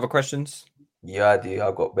other questions? Yeah, I do.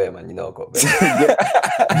 I've got better, man. I've got better.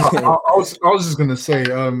 I was just going to say,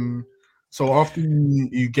 so after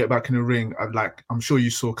you get back in the ring, I'm sure you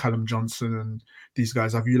saw Callum Johnson and these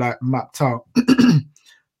guys. Have you mapped out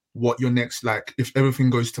what your next, if everything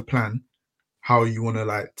goes to plan, how you want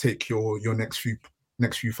to take your next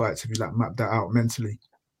few fights? Have you mapped that out mentally?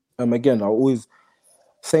 Again, I always,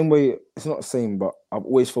 same way, it's not the same, but I've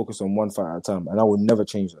always focused on one fight at a time, and I will never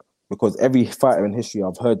change that, because every fighter in history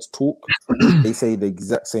I've heard talk, they say the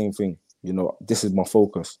exact same thing. This is my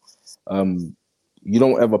focus. You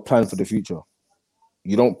don't ever plan for the future.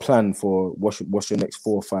 You don't plan for what's your next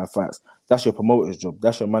 4 or 5 fights. That's your promoter's job.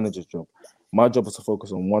 That's your manager's job. My job is to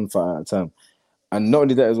focus on one fight at a time. And not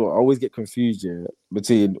only that as well, I always get confused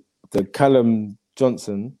between the Callum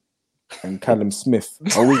Johnson and Callum Smith.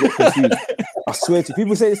 I always get confused. I swear to you,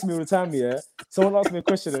 people say this to me all the time, Someone asked me a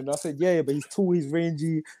question and I said, yeah, but he's tall, he's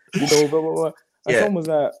rangy, blah, blah, blah. And someone was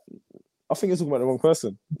like, I think you're talking about the wrong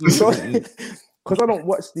person. Because I don't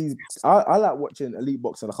watch these. I like watching elite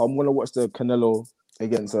boxing. Like I'm gonna watch the Canelo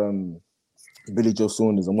against Billy Joe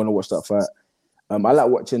Saunders. I'm gonna watch that fight. I like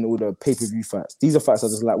watching all the pay-per-view fights. These are fights I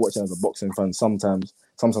just like watching as a boxing fan. Sometimes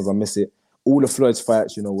I miss it. All the Floyd's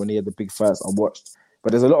fights, you know, when he had the big fights, I watched.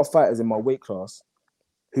 But there's a lot of fighters in my weight class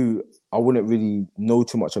who I wouldn't really know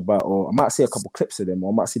too much about, or I might see a couple clips of them,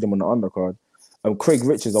 or I might see them on the undercard. Craig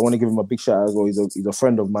Richards, I want to give him a big shout out as well. He's a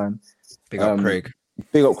friend of mine. Big up Craig.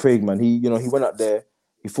 Big up Craig, man. He went up there.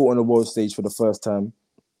 He fought on the world stage for the first time.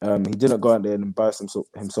 He didn't go out there and embarrass himself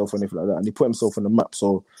or anything like that, and he put himself on the map.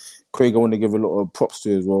 So, Craig, I want to give a lot of props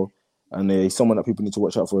to as well, and he's someone that people need to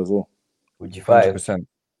watch out for as well. Would you fight 100%?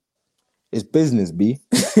 It's business, B.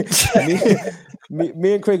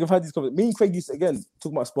 me and Craig have had these conversations. Me and Craig used to, again,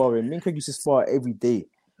 talk about sparring. Me and Craig used to spar every day.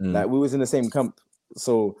 Like, we was in the same camp.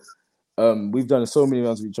 So, we've done so many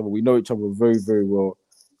rounds with each other. We know each other very, very well.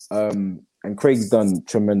 And Craig's done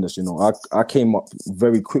tremendous, you know. I came up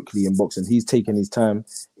very quickly in boxing. He's taken his time.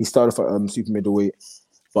 He started at super middleweight,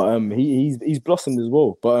 but he's blossomed as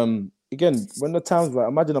well. But again, when the time's right,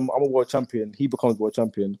 imagine I'm a world champion. He becomes world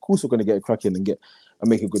champion. Of course, we're gonna get cracking and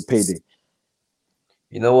make a good payday.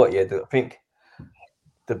 You know what? Yeah, I think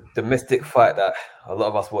the mystic fight that a lot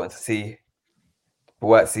of us wanted to see,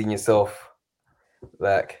 White seeing yourself,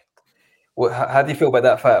 like, how do you feel about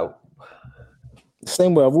that fight?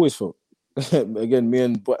 Same way I've always felt. Again, me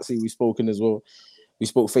and Batsy, we've spoken as well. We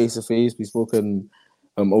spoke face to face. We've spoken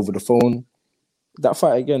over the phone. That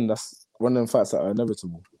fight again, that's one of them fights that are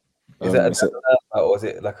inevitable. Is that a fight, or is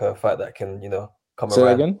it like a fight that can, come say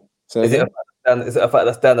around? Again? Is it a fight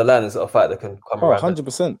that's down the line? Is it a fight that can come around?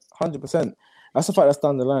 100%. That's a fight that's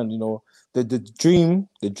down the line. You know, the dream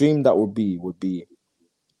that would be.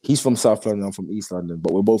 He's from South London, I'm from East London,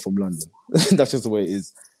 but we're both from London. That's just the way it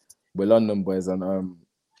is. We're London boys, and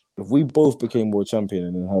if we both became world champion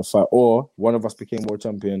and then have a fight, or one of us became world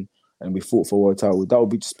champion and we fought for world title, that would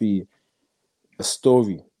be a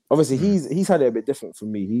story. Obviously, he's had it a bit different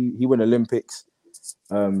from me. He went Olympics,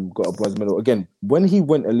 got a bronze medal. Again, when he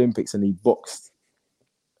went Olympics and he boxed,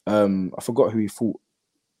 I forgot who he fought,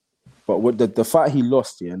 but with the fight he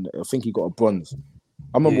lost, and I think he got a bronze.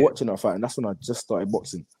 I remember watching that fight, and that's when I just started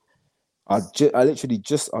boxing. I literally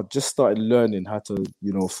just started learning how to,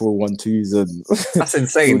 throw 1-2s and that's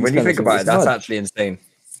insane. When you think about it, that's actually insane.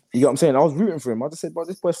 You get what I'm saying? I was rooting for him. I just said, but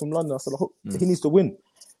this boy's from London. I said, he needs to win.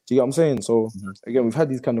 Do you get what I'm saying? So again, we've had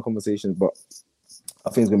these kind of conversations, but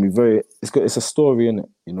I think it's gonna be it's a story, isn't it?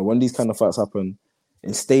 When these kind of fights happen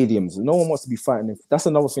in stadiums, no one wants to be fighting. That's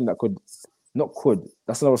another thing that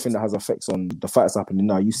that's another thing that has effects on the fights happening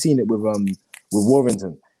now. You've seen it with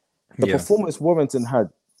Warrington. The performance Warrington had,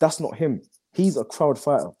 that's not him. He's a crowd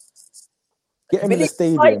fighter. Get him in the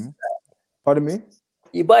stadium. Pardon me?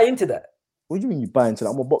 You buy into that? What do you mean you buy into that?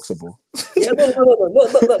 I'm a boxer, bro. Yeah,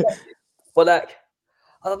 no. But like,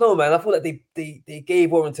 I don't know, man. I feel like they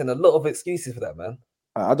gave Warrington a lot of excuses for that, man.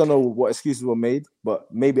 I don't know what excuses were made,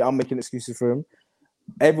 but maybe I'm making excuses for him.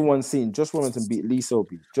 Everyone's seen Josh Warrington beat Lee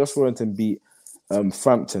Selby. Josh Warrington beat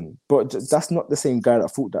Frampton. But that's not the same guy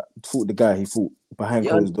that fought the guy he fought behind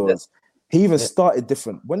closed doors. He even started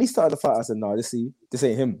different. When he started the fight, I said, "No, this ain't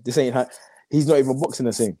him. This ain't how." He's not even boxing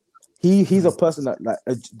the same. He's a person that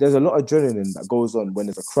there's a lot of adrenaline that goes on when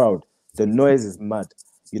there's a crowd. The noise is mad.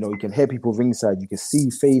 You can hear people ringside. You can see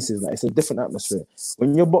faces. Like, it's a different atmosphere.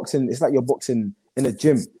 When you're boxing, it's like you're boxing in a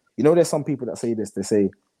gym. There's some people that say this. They say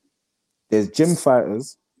there's gym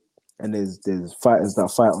fighters and there's fighters that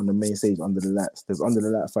fight on the main stage under the lights. There's under the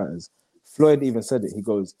light fighters. Floyd even said it. He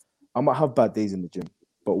goes, "I might have bad days in the gym,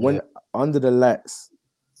 but when under the lights,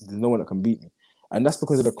 there's no one that can beat me." And that's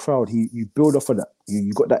because of the crowd. You build off of that.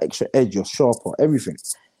 You got that extra edge. You're sharper. Everything.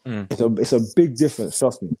 It's a big difference.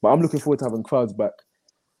 Trust me. But I'm looking forward to having crowds back.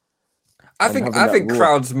 I think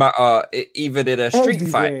crowds matter even in a street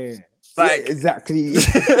fight. Like exactly.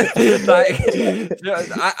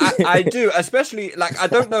 I do, especially I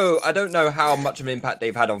don't know how much of an impact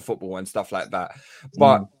they've had on football and stuff like that.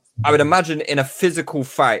 But I would imagine in a physical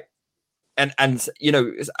fight. And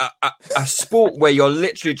a sport where you're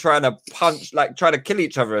literally trying to punch, trying to kill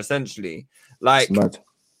each other, essentially. I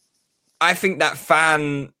think that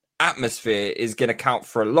fan atmosphere is going to count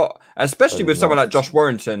for a lot, especially with someone like Josh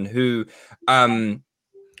Warrington, who,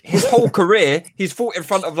 his whole career, he's fought in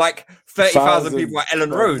front of 30,000 people at Ellen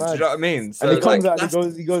Road. Do you know what I mean? So, and he comes out and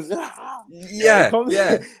he goes,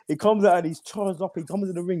 He comes out and he's charged up. He comes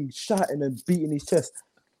in the ring, shouting and beating his chest.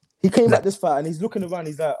 He came at this fight and he's looking around.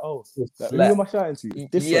 He's like, "Oh, who am I shouting to?"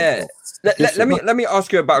 Let me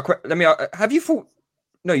ask you about. Have you fought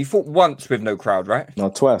No, you fought once with no crowd, right? No,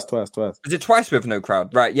 twice. Is it twice with no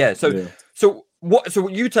crowd? Right, yeah. So what? So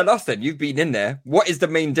you tell us then. You've been in there. What is the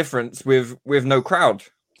main difference with no crowd?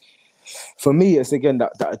 For me, it's again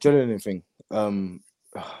that adrenaline thing.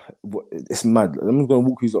 It's mad. I'm going to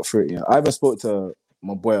walk you up through it. Yeah, I even spoke to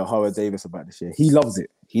my boy Howard Davis about this year. He loves it.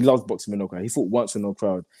 He loves boxing with no crowd. He fought once with no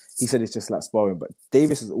crowd. He said it's just like sparring. But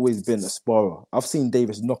Davis has always been a sparrer. I've seen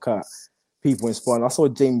Davis knock out people in sparring. I saw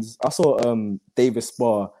Davis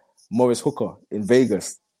spar Morris Hooker in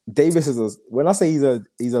Vegas. Davis is when I say he's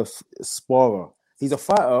a sparrer, he's a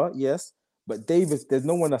fighter, yes. But Davis, there's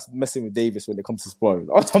no one that's messing with Davis when it comes to sparring.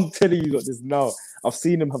 I'm telling you this now. I've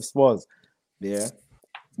seen him have spars. Yeah.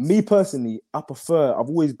 Me personally, I've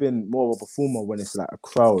always been more of a performer when it's like a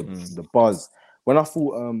crowd, the buzz. When I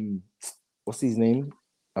fought, what's his name?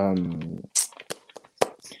 I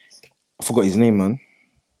forgot his name, man.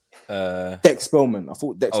 Dex Spellman. I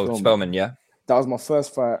fought Dex Spellman. Spellman, yeah. That was my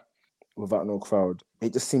first fight without no crowd.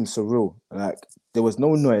 It just seemed surreal. Like, there was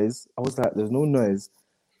no noise. I was like, there's no noise.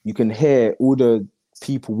 You can hear all the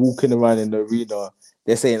people walking around in the arena.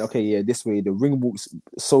 They're saying, okay, yeah, this way. The ring walk's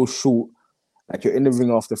so short. Like, you're in the ring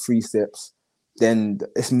after 3 steps. Then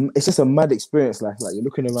it's just a mad experience. Like you're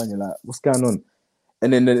looking around, you're like, what's going on?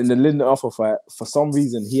 And then in the Lyndon Alpha fight, for some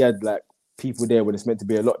reason, he had like people there when it's meant to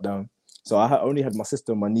be a lockdown. So I only had my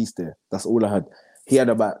sister and my niece there. That's all I had. He had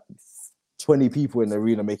about 20 people in the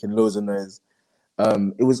arena making loads of noise.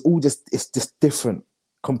 It was all it's just different,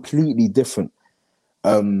 completely different.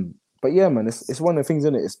 But yeah, man, it's one of the things,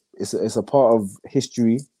 isn't it? It's a part of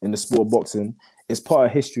history in the sport of boxing. It's part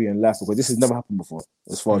of history in life because this has never happened before,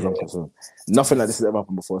 as far as I'm concerned. Nothing like this has ever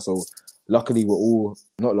happened before. So luckily,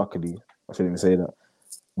 not luckily, I shouldn't even say that.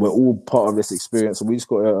 We're all part of this experience, so we just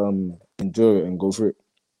got to enjoy it and go through it.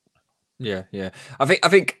 Yeah. I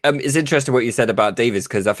think it's interesting what you said about Davis,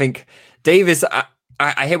 because I think Davis,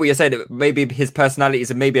 I hear what you're saying. Maybe his personality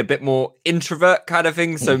is maybe a bit more introvert kind of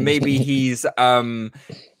thing. So maybe he's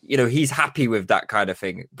he's happy with that kind of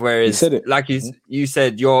thing. Whereas, like you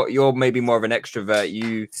said, you're maybe more of an extrovert.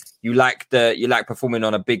 You like performing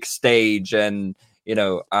on a big stage, and you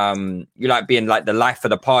like being like the life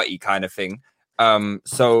of the party kind of thing.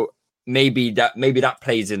 So maybe that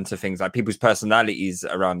plays into things like people's personalities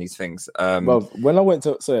around these things. But when I went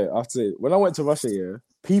to Russia, yeah,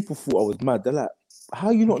 people thought I was mad. They're like, "How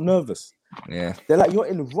are you not nervous?" Yeah, they're like, "You're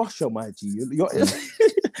in Russia, my G. You're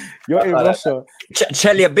in Russia."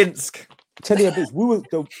 Chelyabinsk.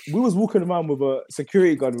 We was walking around with a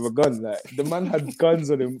security guard with a gun. Like, the man had guns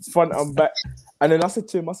on him, front and back. And then I said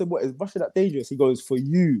to him, "What, is Russia that dangerous?" He goes, "For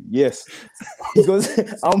you, yes." He goes,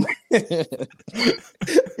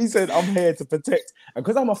 he said, "I'm here to protect." And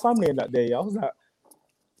because I'm a family in that day, I was like,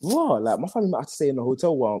 "What?" Like, my family might have to stay in the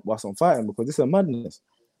hotel whilst I'm fighting because this is a madness.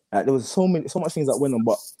 Like, there was so much things that went on,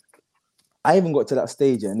 but I even got to that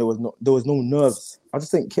stage and there was no nerves. I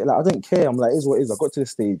just didn't care. Like, I didn't care. I'm like, it is what it is. I got to the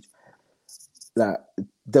stage. Like,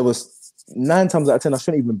 there was 9 times out of 10 I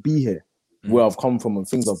shouldn't even be here, where I've come from and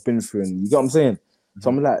things I've been through, and you get what I'm saying. So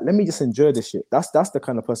I'm like, let me just enjoy this shit. That's the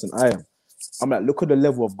kind of person I am. I'm like, look at the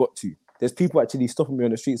level I've got to. There's people actually stopping me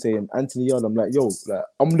on the street saying Anthony Yarde. I'm like, yo, like,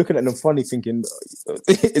 I'm looking at them funny, thinking,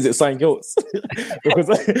 is it something else?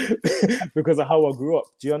 because of how I grew up.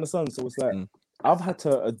 Do you understand? So it's like, I've had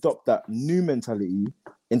to adopt that new mentality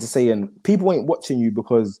into saying people ain't watching you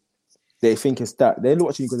because they think it's that. They're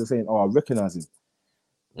watching you because they're saying, oh, I recognize him.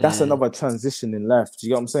 That's another transition in life. Do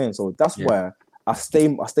you get what I'm saying? So that's why I stay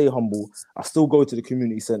humble. I still go to the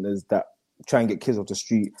community centers that try and get kids off the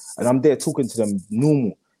street, and I'm there talking to them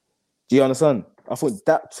normal. Do you understand? I thought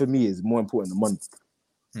that for me is more important than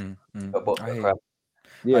money.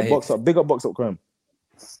 Yeah, box up, big up, box up, crime.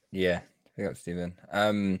 Yeah, big up, Stephen.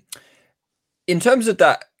 In terms of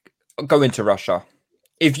that, going to Russia,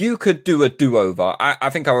 if you could do a do-over, I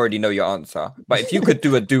think I already know your answer, but if you could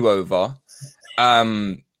do a do-over,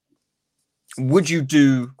 would you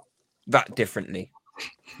do that differently?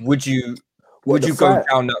 Would you go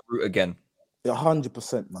down that route again?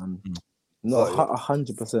 100%, man. No,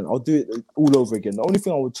 100%. I'll do it all over again. The only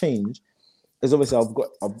thing I would change is obviously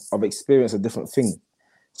I've experienced a different thing.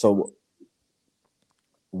 So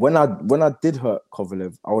when I did hurt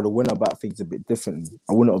Kovalev, I would have went about things a bit differently.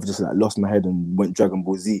 I wouldn't have just like lost my head and went Dragon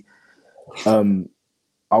Ball Z. I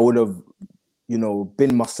would have,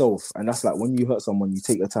 been myself. And that's like when you hurt someone, you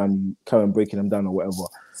take your time, you carry on breaking them down or whatever.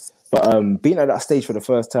 But being at that stage for the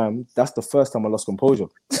first time, that's the first time I lost composure.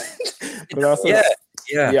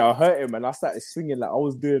 Yeah, I hurt him and I started swinging like I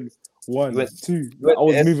was doing 1, 2. Like, I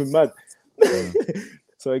was moving mad.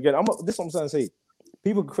 So again, this is what I'm trying to say.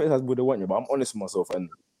 People criticize what they want you, but I'm honest with myself. And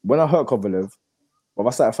when I hurt Kovalev, But I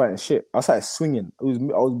started fighting shit. I started swinging. I was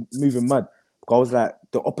moving mad. Because I was like,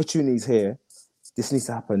 the opportunity's here. This needs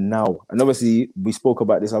to happen now. And obviously, we spoke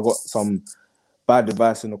about this. I got some bad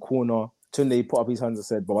advice in the corner. Tunde put up his hands and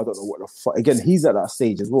said, "But I don't know what the fuck." Again, he's at that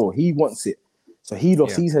stage as well. He wants it. So he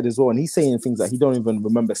lost his head as well. And he's saying things that he don't even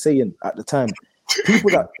remember saying at the time. People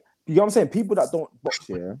that, you know what I'm saying? People that don't box,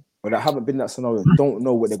 or that haven't been in that scenario, don't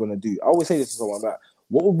know what they're going to do. I always say this to someone, like,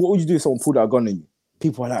 what would you do if someone pulled out a gun on you?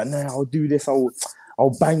 People are like, nah, I'll do this. I'll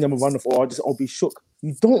bang them and run off, or I'll be shook.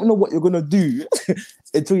 You don't know what you're going to do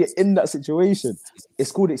until you're in that situation.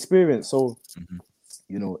 It's called experience. So,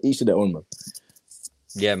 each to their own, man.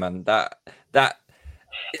 Yeah, man. That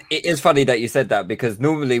it is funny that you said that, because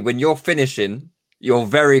normally when you're finishing, you're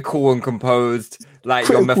very cool and composed, like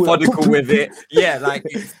you're methodical with it. Yeah, like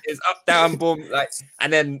it's up, down, boom, like,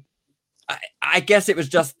 and then I guess it was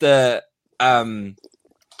just the that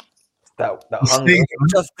hunger,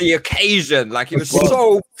 just the occasion. Like it was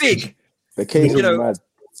so big. The occasion was mad.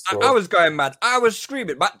 I was going mad. I was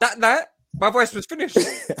screaming, but that night my voice was finished.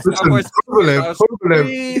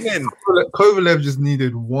 Kovalev just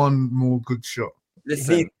needed one more good shot.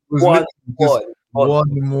 Listen, one more.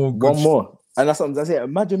 And that's what I'm saying.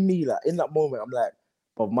 Imagine me, like, in that moment, I'm like,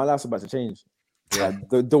 "Oh, my life's about to change." Like,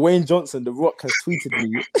 Dwayne Johnson, The Rock, has tweeted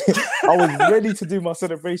me. I was ready to do my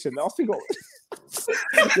celebration. I was thinking,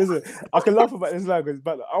 listen, I can laugh about this now because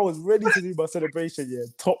I was ready to do my celebration. Yeah,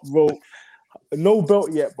 top rope, no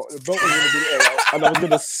belt yet, but the belt was gonna be there, and I was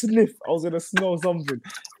gonna sniff. I was gonna smell something,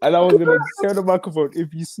 and I was gonna say on the microphone,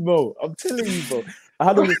 "If you smell," I'm telling you, bro. I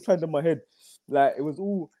had all this planned in my head. Like it was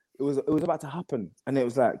about to happen, and it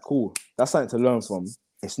was like, cool. That's something to learn from.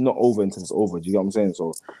 It's not over until it's over. Do you get what I'm saying?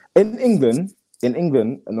 So, in England, and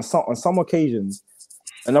on some occasions,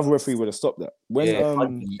 another referee would have stopped that.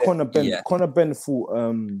 When Conor Ben fought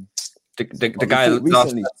the guy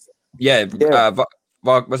recently, was it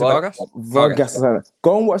Vargas? Vargas.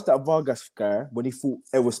 Go and watch that Vargas guy when he fought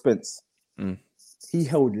Errol Spence. He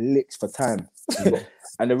held licks for time,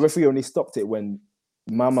 and the referee only stopped it when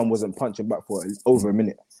my man wasn't punching back for over a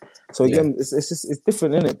minute. So again, it's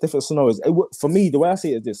different, isn't it? Different scenarios. For me, the way I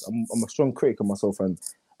see it is this: I'm a strong critic of myself, and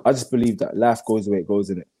I just believe that life goes the way it goes,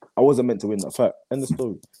 in it. I wasn't meant to win that fight. End of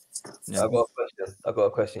story. Yeah. I got a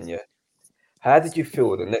question. Yeah, how did you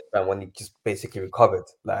feel the next time when he just basically recovered?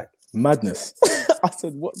 Like madness. I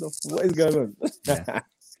said, what is going on? Yeah.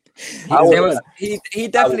 He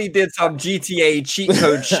definitely did some GTA cheat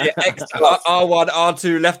code shit. R1,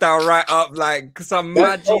 R2, left, down, right, up, like some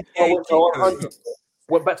mad GTA cheat code.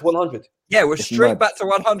 Went back to 100. Yeah, we're straight back to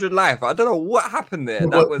 100 life. I don't know what happened there.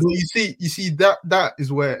 You see that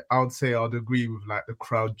is where I would say I'd agree with, like, the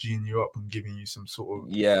crowd geeing you up and giving you some sort of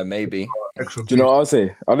maybe extra. Do you know what I'll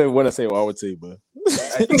say? I don't want to say what I would say, but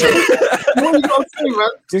what you gotta say, man?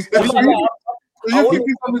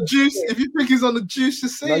 If you think he's on the juice,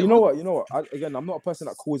 just say. No, you know what? I'm not a person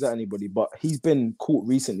that calls out anybody, but he's been caught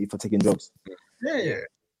recently for taking drugs. Yeah.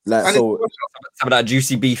 Like, so some of that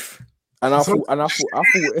juicy beef. And I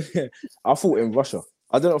fought in Russia.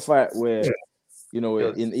 I don't know if where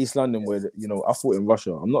in East London where I fought in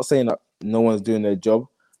Russia. I'm not saying that no one's doing their job,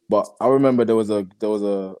 but I remember there was a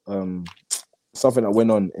something that went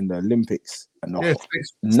on in the Olympics, and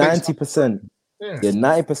 90%. Yeah,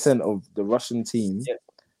 90% of the Russian team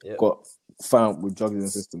got found with drugs in the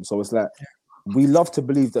system. So it's like, we love to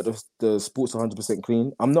believe that the sport's 100%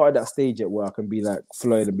 clean. I'm not at that stage yet where I can be like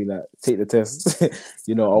Floyd and be like, take the test.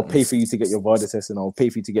 I'll pay for you to get your VADA test, and I'll pay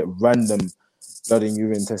for you to get random blood and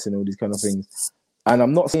urine testing, all these kind of things. And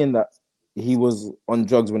I'm not saying that he was on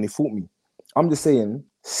drugs when he fought me. I'm just saying,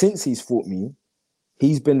 since he's fought me,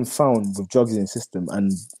 he's been found with drugs in the system,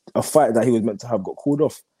 and a fight that he was meant to have got called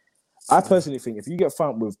off. I personally think if you get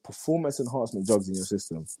found with performance enhancement drugs in your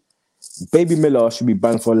system, Baby Miller should be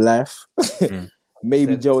banned for life,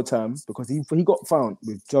 maybe jail time, because he got found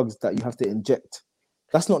with drugs that you have to inject.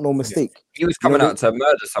 That's not no mistake. He was coming out to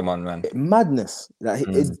murder someone, man. Madness. Like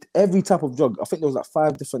every type of drug. I think there was like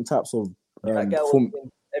 5 different types of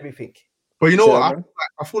everything. But you know what?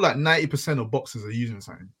 I feel like 90% of boxers are using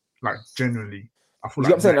something. Like generally, I feel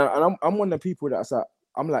like. I'm saying, and I'm one of the people that's like,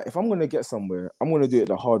 I'm like, if I'm gonna get somewhere, I'm gonna do it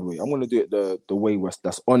the hard way. I'm gonna do it the way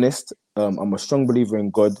that's honest. I'm a strong believer in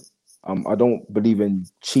God. I don't believe in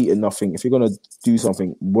cheating nothing. If you're gonna do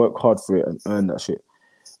something, work hard for it and earn that shit.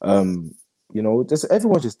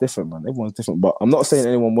 Everyone's just different, man. Everyone's different. But I'm not saying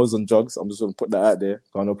anyone was on drugs. I'm just gonna put that out there.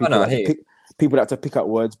 I know people people have to pick out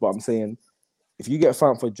words, but I'm saying if you get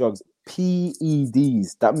found for drugs,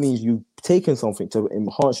 PEDs, that means you've taken something to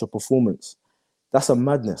enhance your performance. That's a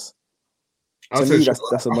madness. To me,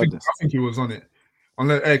 that's a madness. I think he was on it.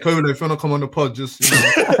 Hey, Kovalev, if you want to come on the pod, just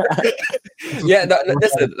Yeah,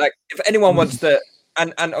 listen, like if anyone wants to,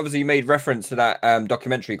 and obviously you made reference to that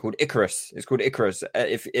documentary called Icarus. It's called Icarus.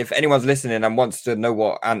 If anyone's listening and wants to know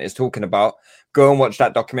what Ant is talking about, go and watch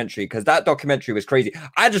that documentary because that documentary was crazy.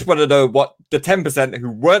 I just want to know what the 10% who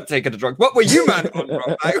weren't taking the drugs. What were you, man? On, bro?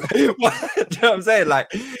 Like, what, do you know what I'm saying? Like,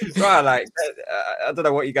 right, like I don't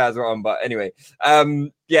know what you guys were on, but anyway,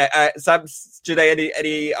 Sam, Jide,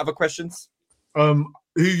 any other questions? Who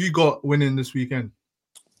you got winning this weekend?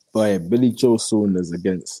 Boy, Billy Joe Saunders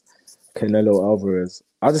against Canelo Alvarez.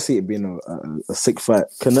 I just see it being a sick fight.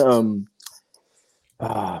 Man,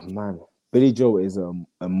 Billy Joe is a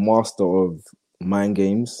master of mind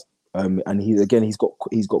games. And he's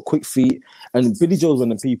got quick feet. And Billy Joe's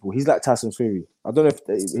one of the people. He's like Tyson Fury. I don't know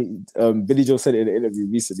if Billy Joe said it in an interview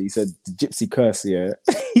recently. He said the gypsy curse. Yeah,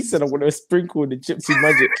 he said I want to sprinkle the gypsy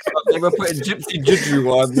magic. They were putting gypsy juju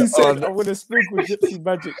on. He said I want to sprinkle gypsy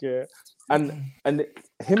magic. Yeah, and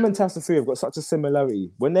him and Tyson Fury have got such a similarity.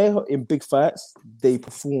 When they're in big fights, they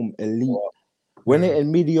perform elite. When they're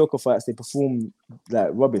in mediocre fights, they perform like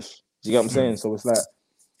rubbish. Do you get what I'm saying? So it's like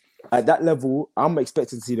at that level, I'm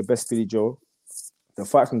expecting to see the best Billy Joe. The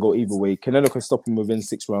fight can go either way. Canelo can stop him within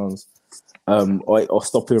 6 rounds, or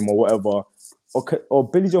stop him or whatever. Or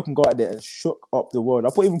Billy Joe can go out there and shook up the world.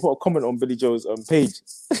 I even put a comment on Billy Joe's page,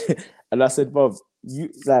 and I said, "Bruv,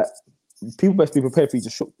 people best be prepared for you to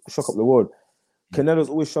shock up the world." Canelo's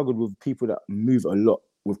always struggled with people that move a lot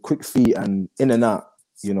with quick feet and in and out.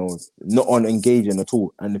 You know, not on engaging at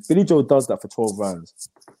all. And if Billy Joe does that for 12 rounds,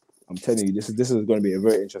 I'm telling you, this is going to be a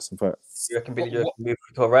very interesting fight. You reckon Billy Joe can move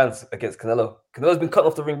for 12 rounds against Canelo? Canelo's been cut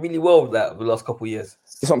off the ring really well with that the last couple of years.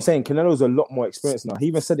 That's what I'm saying. Canelo's a lot more experienced now. He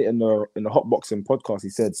even said it in the Hot Boxing podcast. He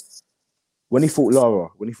said when he fought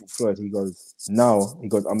Floyd, he goes,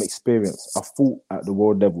 I'm experienced. I fought at the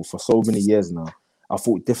world level for so many years now. I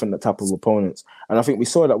fought different type of opponents. And I think we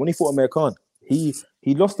saw that when he fought Amir Khan. He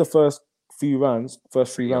lost the first 3 rounds,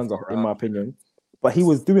 in my opinion, but he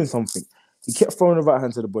was doing something. He kept throwing the right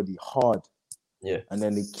hand to the body hard. Yeah. And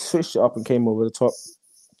then he switched it up and came over the top.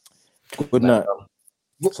 Good night.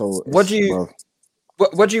 So what do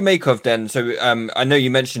you make of then? So I know you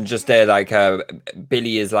mentioned just there like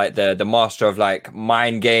Billy is like the master of like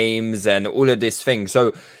mind games and all of this thing.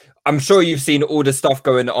 So I'm sure you've seen all the stuff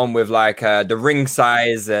going on with like the ring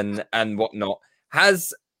size and whatnot.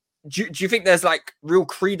 Do you think there's like real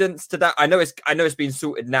credence to that? I know it's been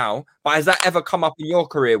sorted now, but has that ever come up in your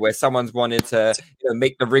career where someone's wanted to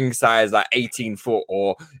make the ring size like 18 foot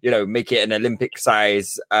or make it an Olympic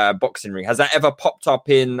size boxing ring? Has that ever popped up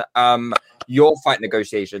in your fight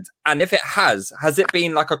negotiations? And if it has it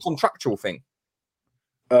been like a contractual thing?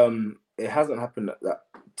 It hasn't happened like that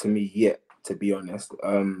to me yet, to be honest.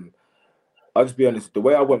 I'll just be honest. The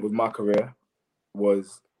way I went with my career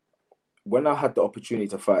was, when I had the opportunity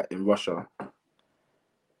to fight in Russia,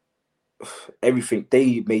 everything,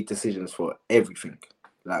 they made decisions for everything.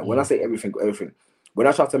 Like when I say everything. When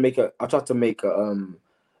I tried to make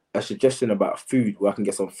a suggestion about food where I can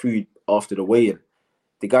get some food after the weigh-in,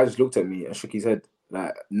 the guy just looked at me and shook his head.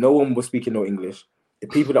 Like no one was speaking no English. The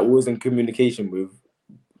people that I was in communication with,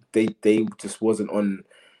 they just wasn't on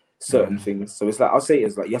certain things. So it's like, I'll say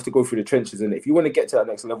it's like you have to go through the trenches, and if you want to get to that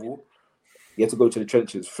next level, you have to go to the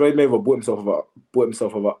trenches. Floyd Mayweather bought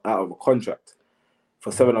himself out of a contract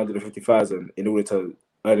for $750,000 in order to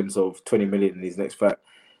earn himself $20 million in his next fight.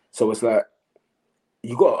 So it's like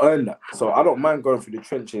you got to earn that. So I don't mind going through the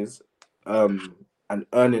trenches and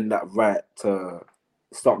earning that right to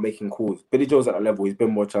start making calls. Billy Joe's at that level. He's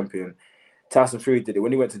been world champion. Tyson Fury did it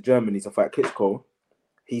when he went to Germany to fight Klitschko.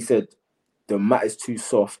 He said the mat is too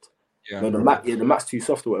soft. The mat's too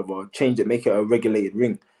soft or whatever. Change it, make it a regulated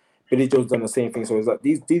ring. Billy Joe's done the same thing. So it's like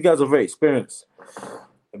these guys are very experienced.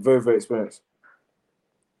 Very, very experienced.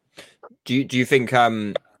 Do you think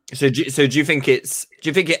do you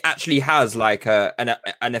think it actually has like an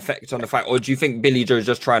effect on the fight, or do you think Billy Joe's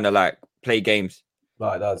just trying to like play games? No,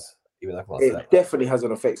 it does. Even it definitely has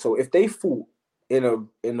an effect. So if they fought in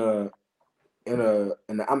an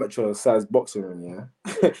amateur sized boxing ring,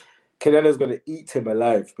 Canelo's gonna eat him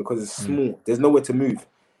alive because it's small. There's nowhere to move.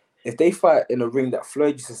 If they fight in a ring that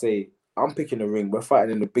Floyd used to say, I'm picking a ring, we're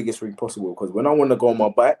fighting in the biggest ring possible, because when I want to go on my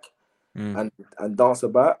back and dance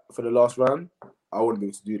about for the last round, I wouldn't be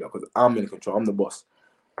able to do that because I'm in control, I'm the boss.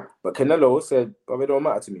 But Canelo said, but it don't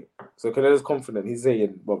matter to me. So Canelo's confident. He's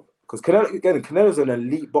saying, because Canelo's an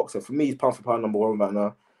elite boxer. For me, he's pound for pound number 1 right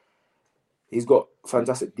now. He's got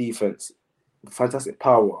fantastic defense, fantastic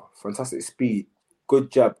power, fantastic speed,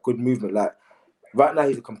 good jab, good movement. Like right now,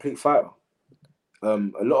 he's a complete fighter. A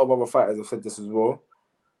lot of other fighters have said this as well.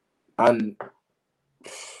 And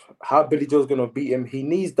how Billy Joe's gonna beat him. He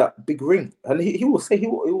needs that big ring, and he will say he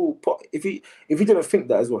will put if he didn't think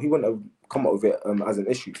that as well, he wouldn't have come up with it as an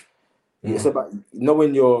issue. It's about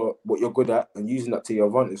knowing what you're good at and using that to your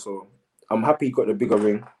advantage. So I'm happy he got the bigger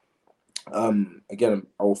ring. Again,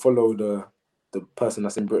 I will follow the person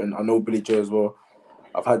that's in Britain. I know Billy Joe as well.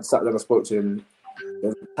 I've had sat down and spoke to him.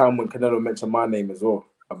 There's a time when Canelo mentioned my name as well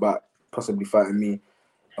about possibly fighting me,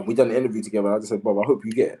 and we done an interview together. And I just said, Bob, I hope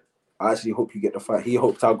you get it. I actually hope you get the fight. He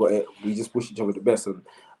hoped I got it. We just push each other the best, and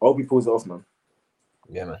I hope he pulls it off, man.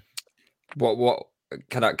 Yeah, man. What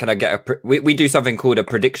can I get we do something called a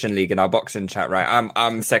prediction league in our boxing chat, right?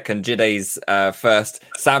 I'm second, Jide's first,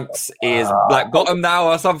 Samps is like bottom now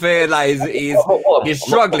or something. Like he's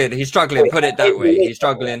struggling. He's struggling. Put it that way. He's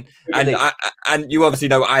struggling. And you obviously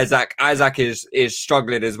know Isaac. Isaac is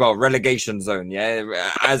struggling as well. Relegation zone. Yeah,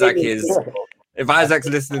 Isaac is. If Isaac's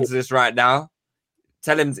listening to this right now,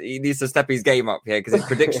 tell him he needs to step his game up here because his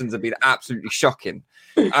predictions have been absolutely shocking.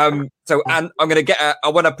 So, and I'm gonna I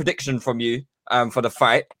want a prediction from you for the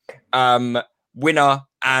fight, winner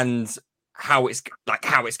and how it's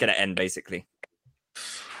gonna end, basically.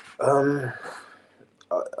 Do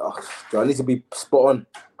I need to be spot on?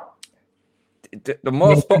 The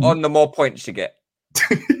more spot on, the more points you get.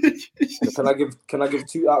 Can I give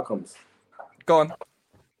two outcomes? Go on.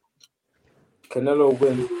 Canelo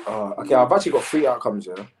win. Okay, I've actually got three outcomes,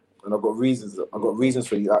 yeah, and I've got reasons. I've got reasons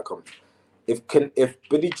for these outcomes. If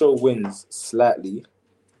Billy Joe wins slightly,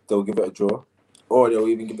 they'll give it a draw, or they'll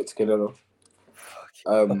even give it to Canelo.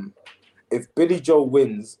 If Billy Joe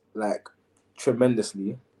wins like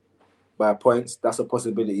tremendously by points, that's a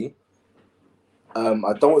possibility.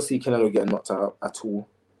 I don't see Canelo getting knocked out at all.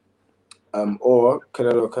 Or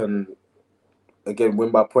Canelo can again win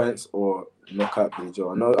by points or knock out Billy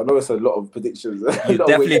Joe. I know it's a lot of predictions. You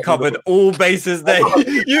definitely covered all bases there.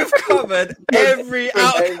 You've covered every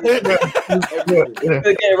outcome. Get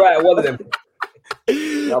it right at one of them.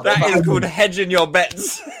 That is called hedging your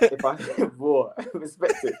bets. If I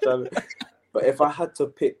respect it, but if I had to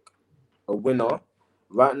pick a winner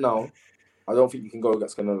right now, I don't think you can go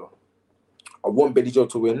against Canelo. I want Billy Joe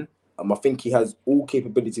to win. I think he has all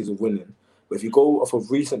capabilities of winning. But if you go off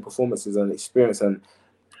of recent performances and experience and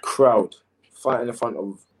crowd, fighting in front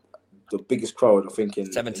of the biggest crowd, I think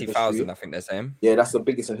in 70,000, I think they're saying. Yeah, that's the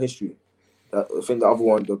biggest in history. I think the other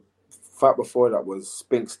one, the fight before that was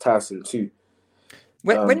Spinks Tyson too.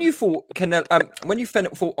 When you fought Canelo, when you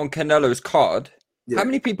fought on Canelo's card, how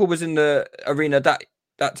many people was in the arena that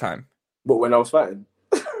time? But when I was fighting.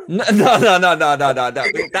 No. Because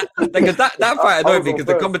that fight annoyed me because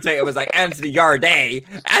the commentator was like Anthony Yarde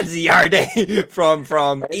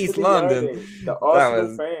from East London. Yarde, the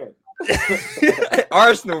Arsenal fan.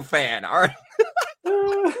 Arsenal fan.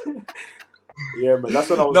 Yeah, man, that's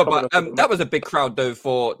what I was. No, but that was a big crowd though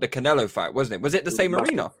for the Canelo fight, wasn't it? Was it the same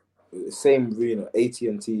arena? Same arena,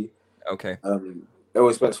 AT&T. Okay.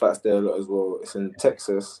 Always Spence fights there a lot as well. It's in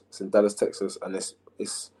Texas. It's in Dallas, Texas, and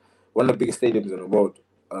it's one of the biggest stadiums in the world.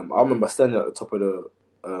 I remember standing at the top of the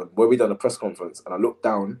where we done a press conference, and I looked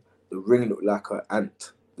down. The ring looked like an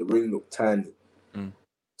ant. The ring looked tiny.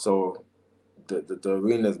 So the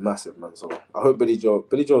arena is massive, man. So I hope Billy Joe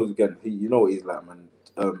again. You know what he's like, man.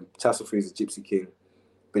 Tassel Free is a Gypsy King.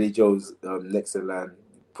 Billy Joe's next in line.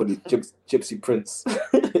 Put the Gypsy Prince.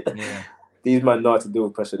 Yeah. These men know how to deal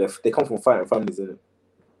with pressure. They come from fighting families, innit?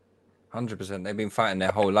 100%. They've been fighting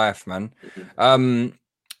their whole life, man.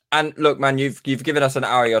 And look, man, you've given us an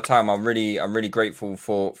hour of your time. I'm really grateful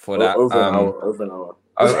for that. Over an hour. Over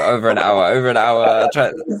an hour.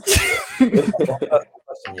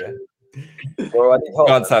 Bro, I need help.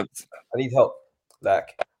 I need help.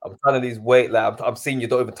 Like, I'm trying to lose weight. Like, I'm seeing you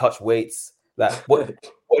don't even touch weights. Like, what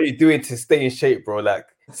are you doing to stay in shape, bro? Like,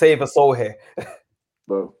 save a soul here.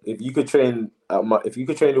 Bro, if you could train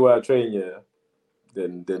the way I train, yeah,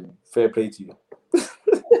 then fair play to you.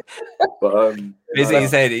 But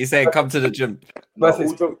he's saying come to the gym.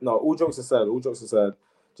 All jokes aside,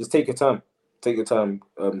 just take your time.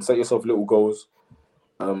 Set yourself little goals,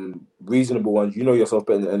 reasonable ones. You know yourself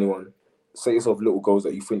better than anyone. Set yourself little goals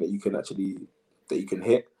that you think that you can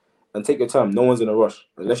hit, and take your time. No one's in a rush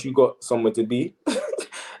unless you got somewhere to be.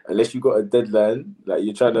 Unless you got a deadline, like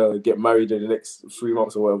you're trying to get married in the next 3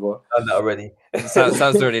 months or whatever. Done that already. Sounds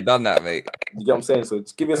already done that, mate. You get what I'm saying? So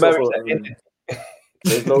just give yourself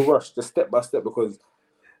there's no rush, just step by step, because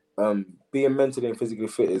being mentally and physically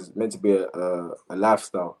fit is meant to be a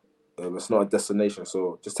lifestyle. It's not a destination.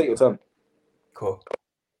 So just take your time. Cool.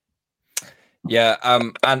 Yeah.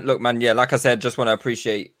 And look, man. Yeah, like I said, just want to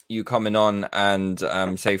appreciate you coming on and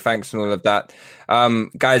say thanks and all of that.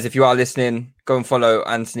 Guys, if you are listening, go and follow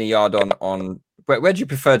Anthony Yarde on Where do you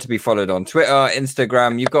prefer to be followed on? Twitter,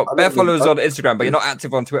 Instagram? You've got bare followers on Instagram, but you're not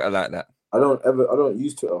active on Twitter like that. I don't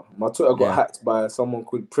use Twitter. My Twitter got hacked by someone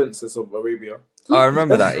called Princess of Arabia. Oh, I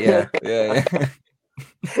remember that. Yeah.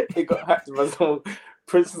 It got hacked by someone,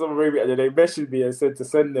 Princess of Arabia, and then they messaged me and said to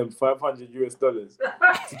send them $500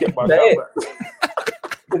 to get my account back.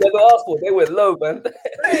 They never asked for. They went low, man.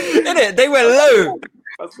 Innit? They went low.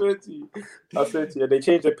 I swear to you. They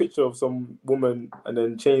changed a picture of some woman and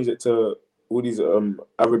then changed it to all these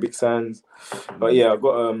Arabic signs. But yeah, I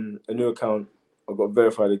got a new account. I got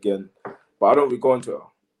verified again. But I don't really go on Twitter.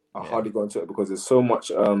 I hardly go on Twitter because there's so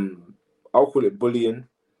much, I'll call it bullying.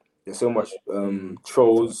 There's so much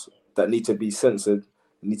trolls that need to be censored,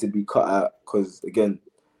 need to be cut out. Because again,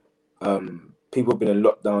 people have been in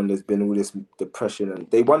lockdown. There's been all this depression, and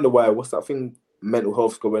they wonder why. What's that thing? Mental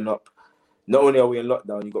health's going up. Not only are we in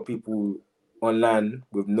lockdown, you got people online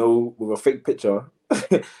with a fake picture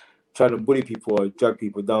trying to bully people or drag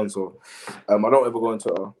people down. So I don't ever go on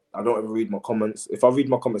Twitter. I don't ever read my comments. If I read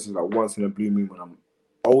my comments, it's like once in a blue moon when I'm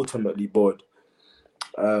ultimately bored.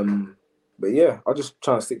 But yeah, I just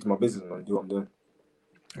try to stick to my business and do what I'm doing.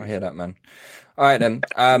 I hear that, man. All right then.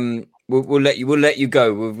 We'll let you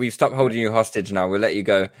go. We've stopped holding you hostage now. We'll let you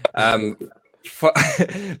go.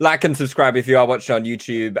 Like and subscribe if you are watching on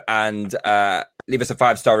YouTube, and leave us a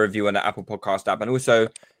 5-star review on the Apple Podcast app, and also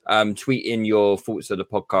tweet in your thoughts of the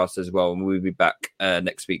podcast as well. And we'll be back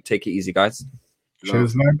next week. Take it easy, guys.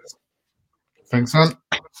 Cheers, man. Thanks, son.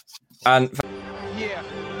 And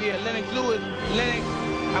Yeah, Lennox,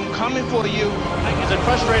 I'm coming for you. Is it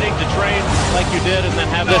frustrating to train like you did and then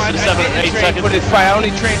have this in 7 or 8 seconds? For this fight, I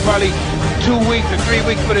only trained probably 2 weeks or 3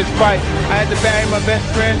 weeks for this fight. I had to bury my best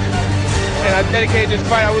friend, and I dedicated this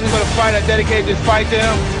fight. I wasn't going to fight. I dedicated this fight to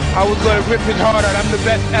him. I was going to rip his heart out. I'm the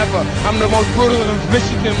best ever. I'm the most brutal and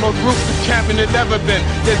vicious and most ruthless champion there's ever been.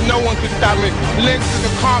 There's no one can stop me. Lennox is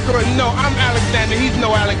the conqueror. No, I'm Alexander. He's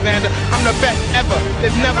no Alexander. I'm the best ever.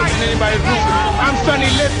 There's never been anybody ruthless. I'm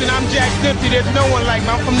Sonny Liston. I'm Jack Dempsey. There's no one like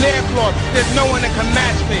me. I'm from Nairclaw. There's no one that can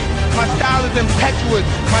match me. My style is impetuous.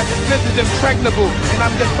 My defense is impregnable. And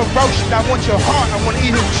I'm just ferocious. I want your heart. I want to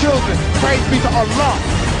eat his children. Praise be to Allah.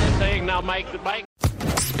 Saying now, Mike.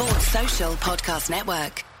 Sports Social Podcast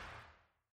Network.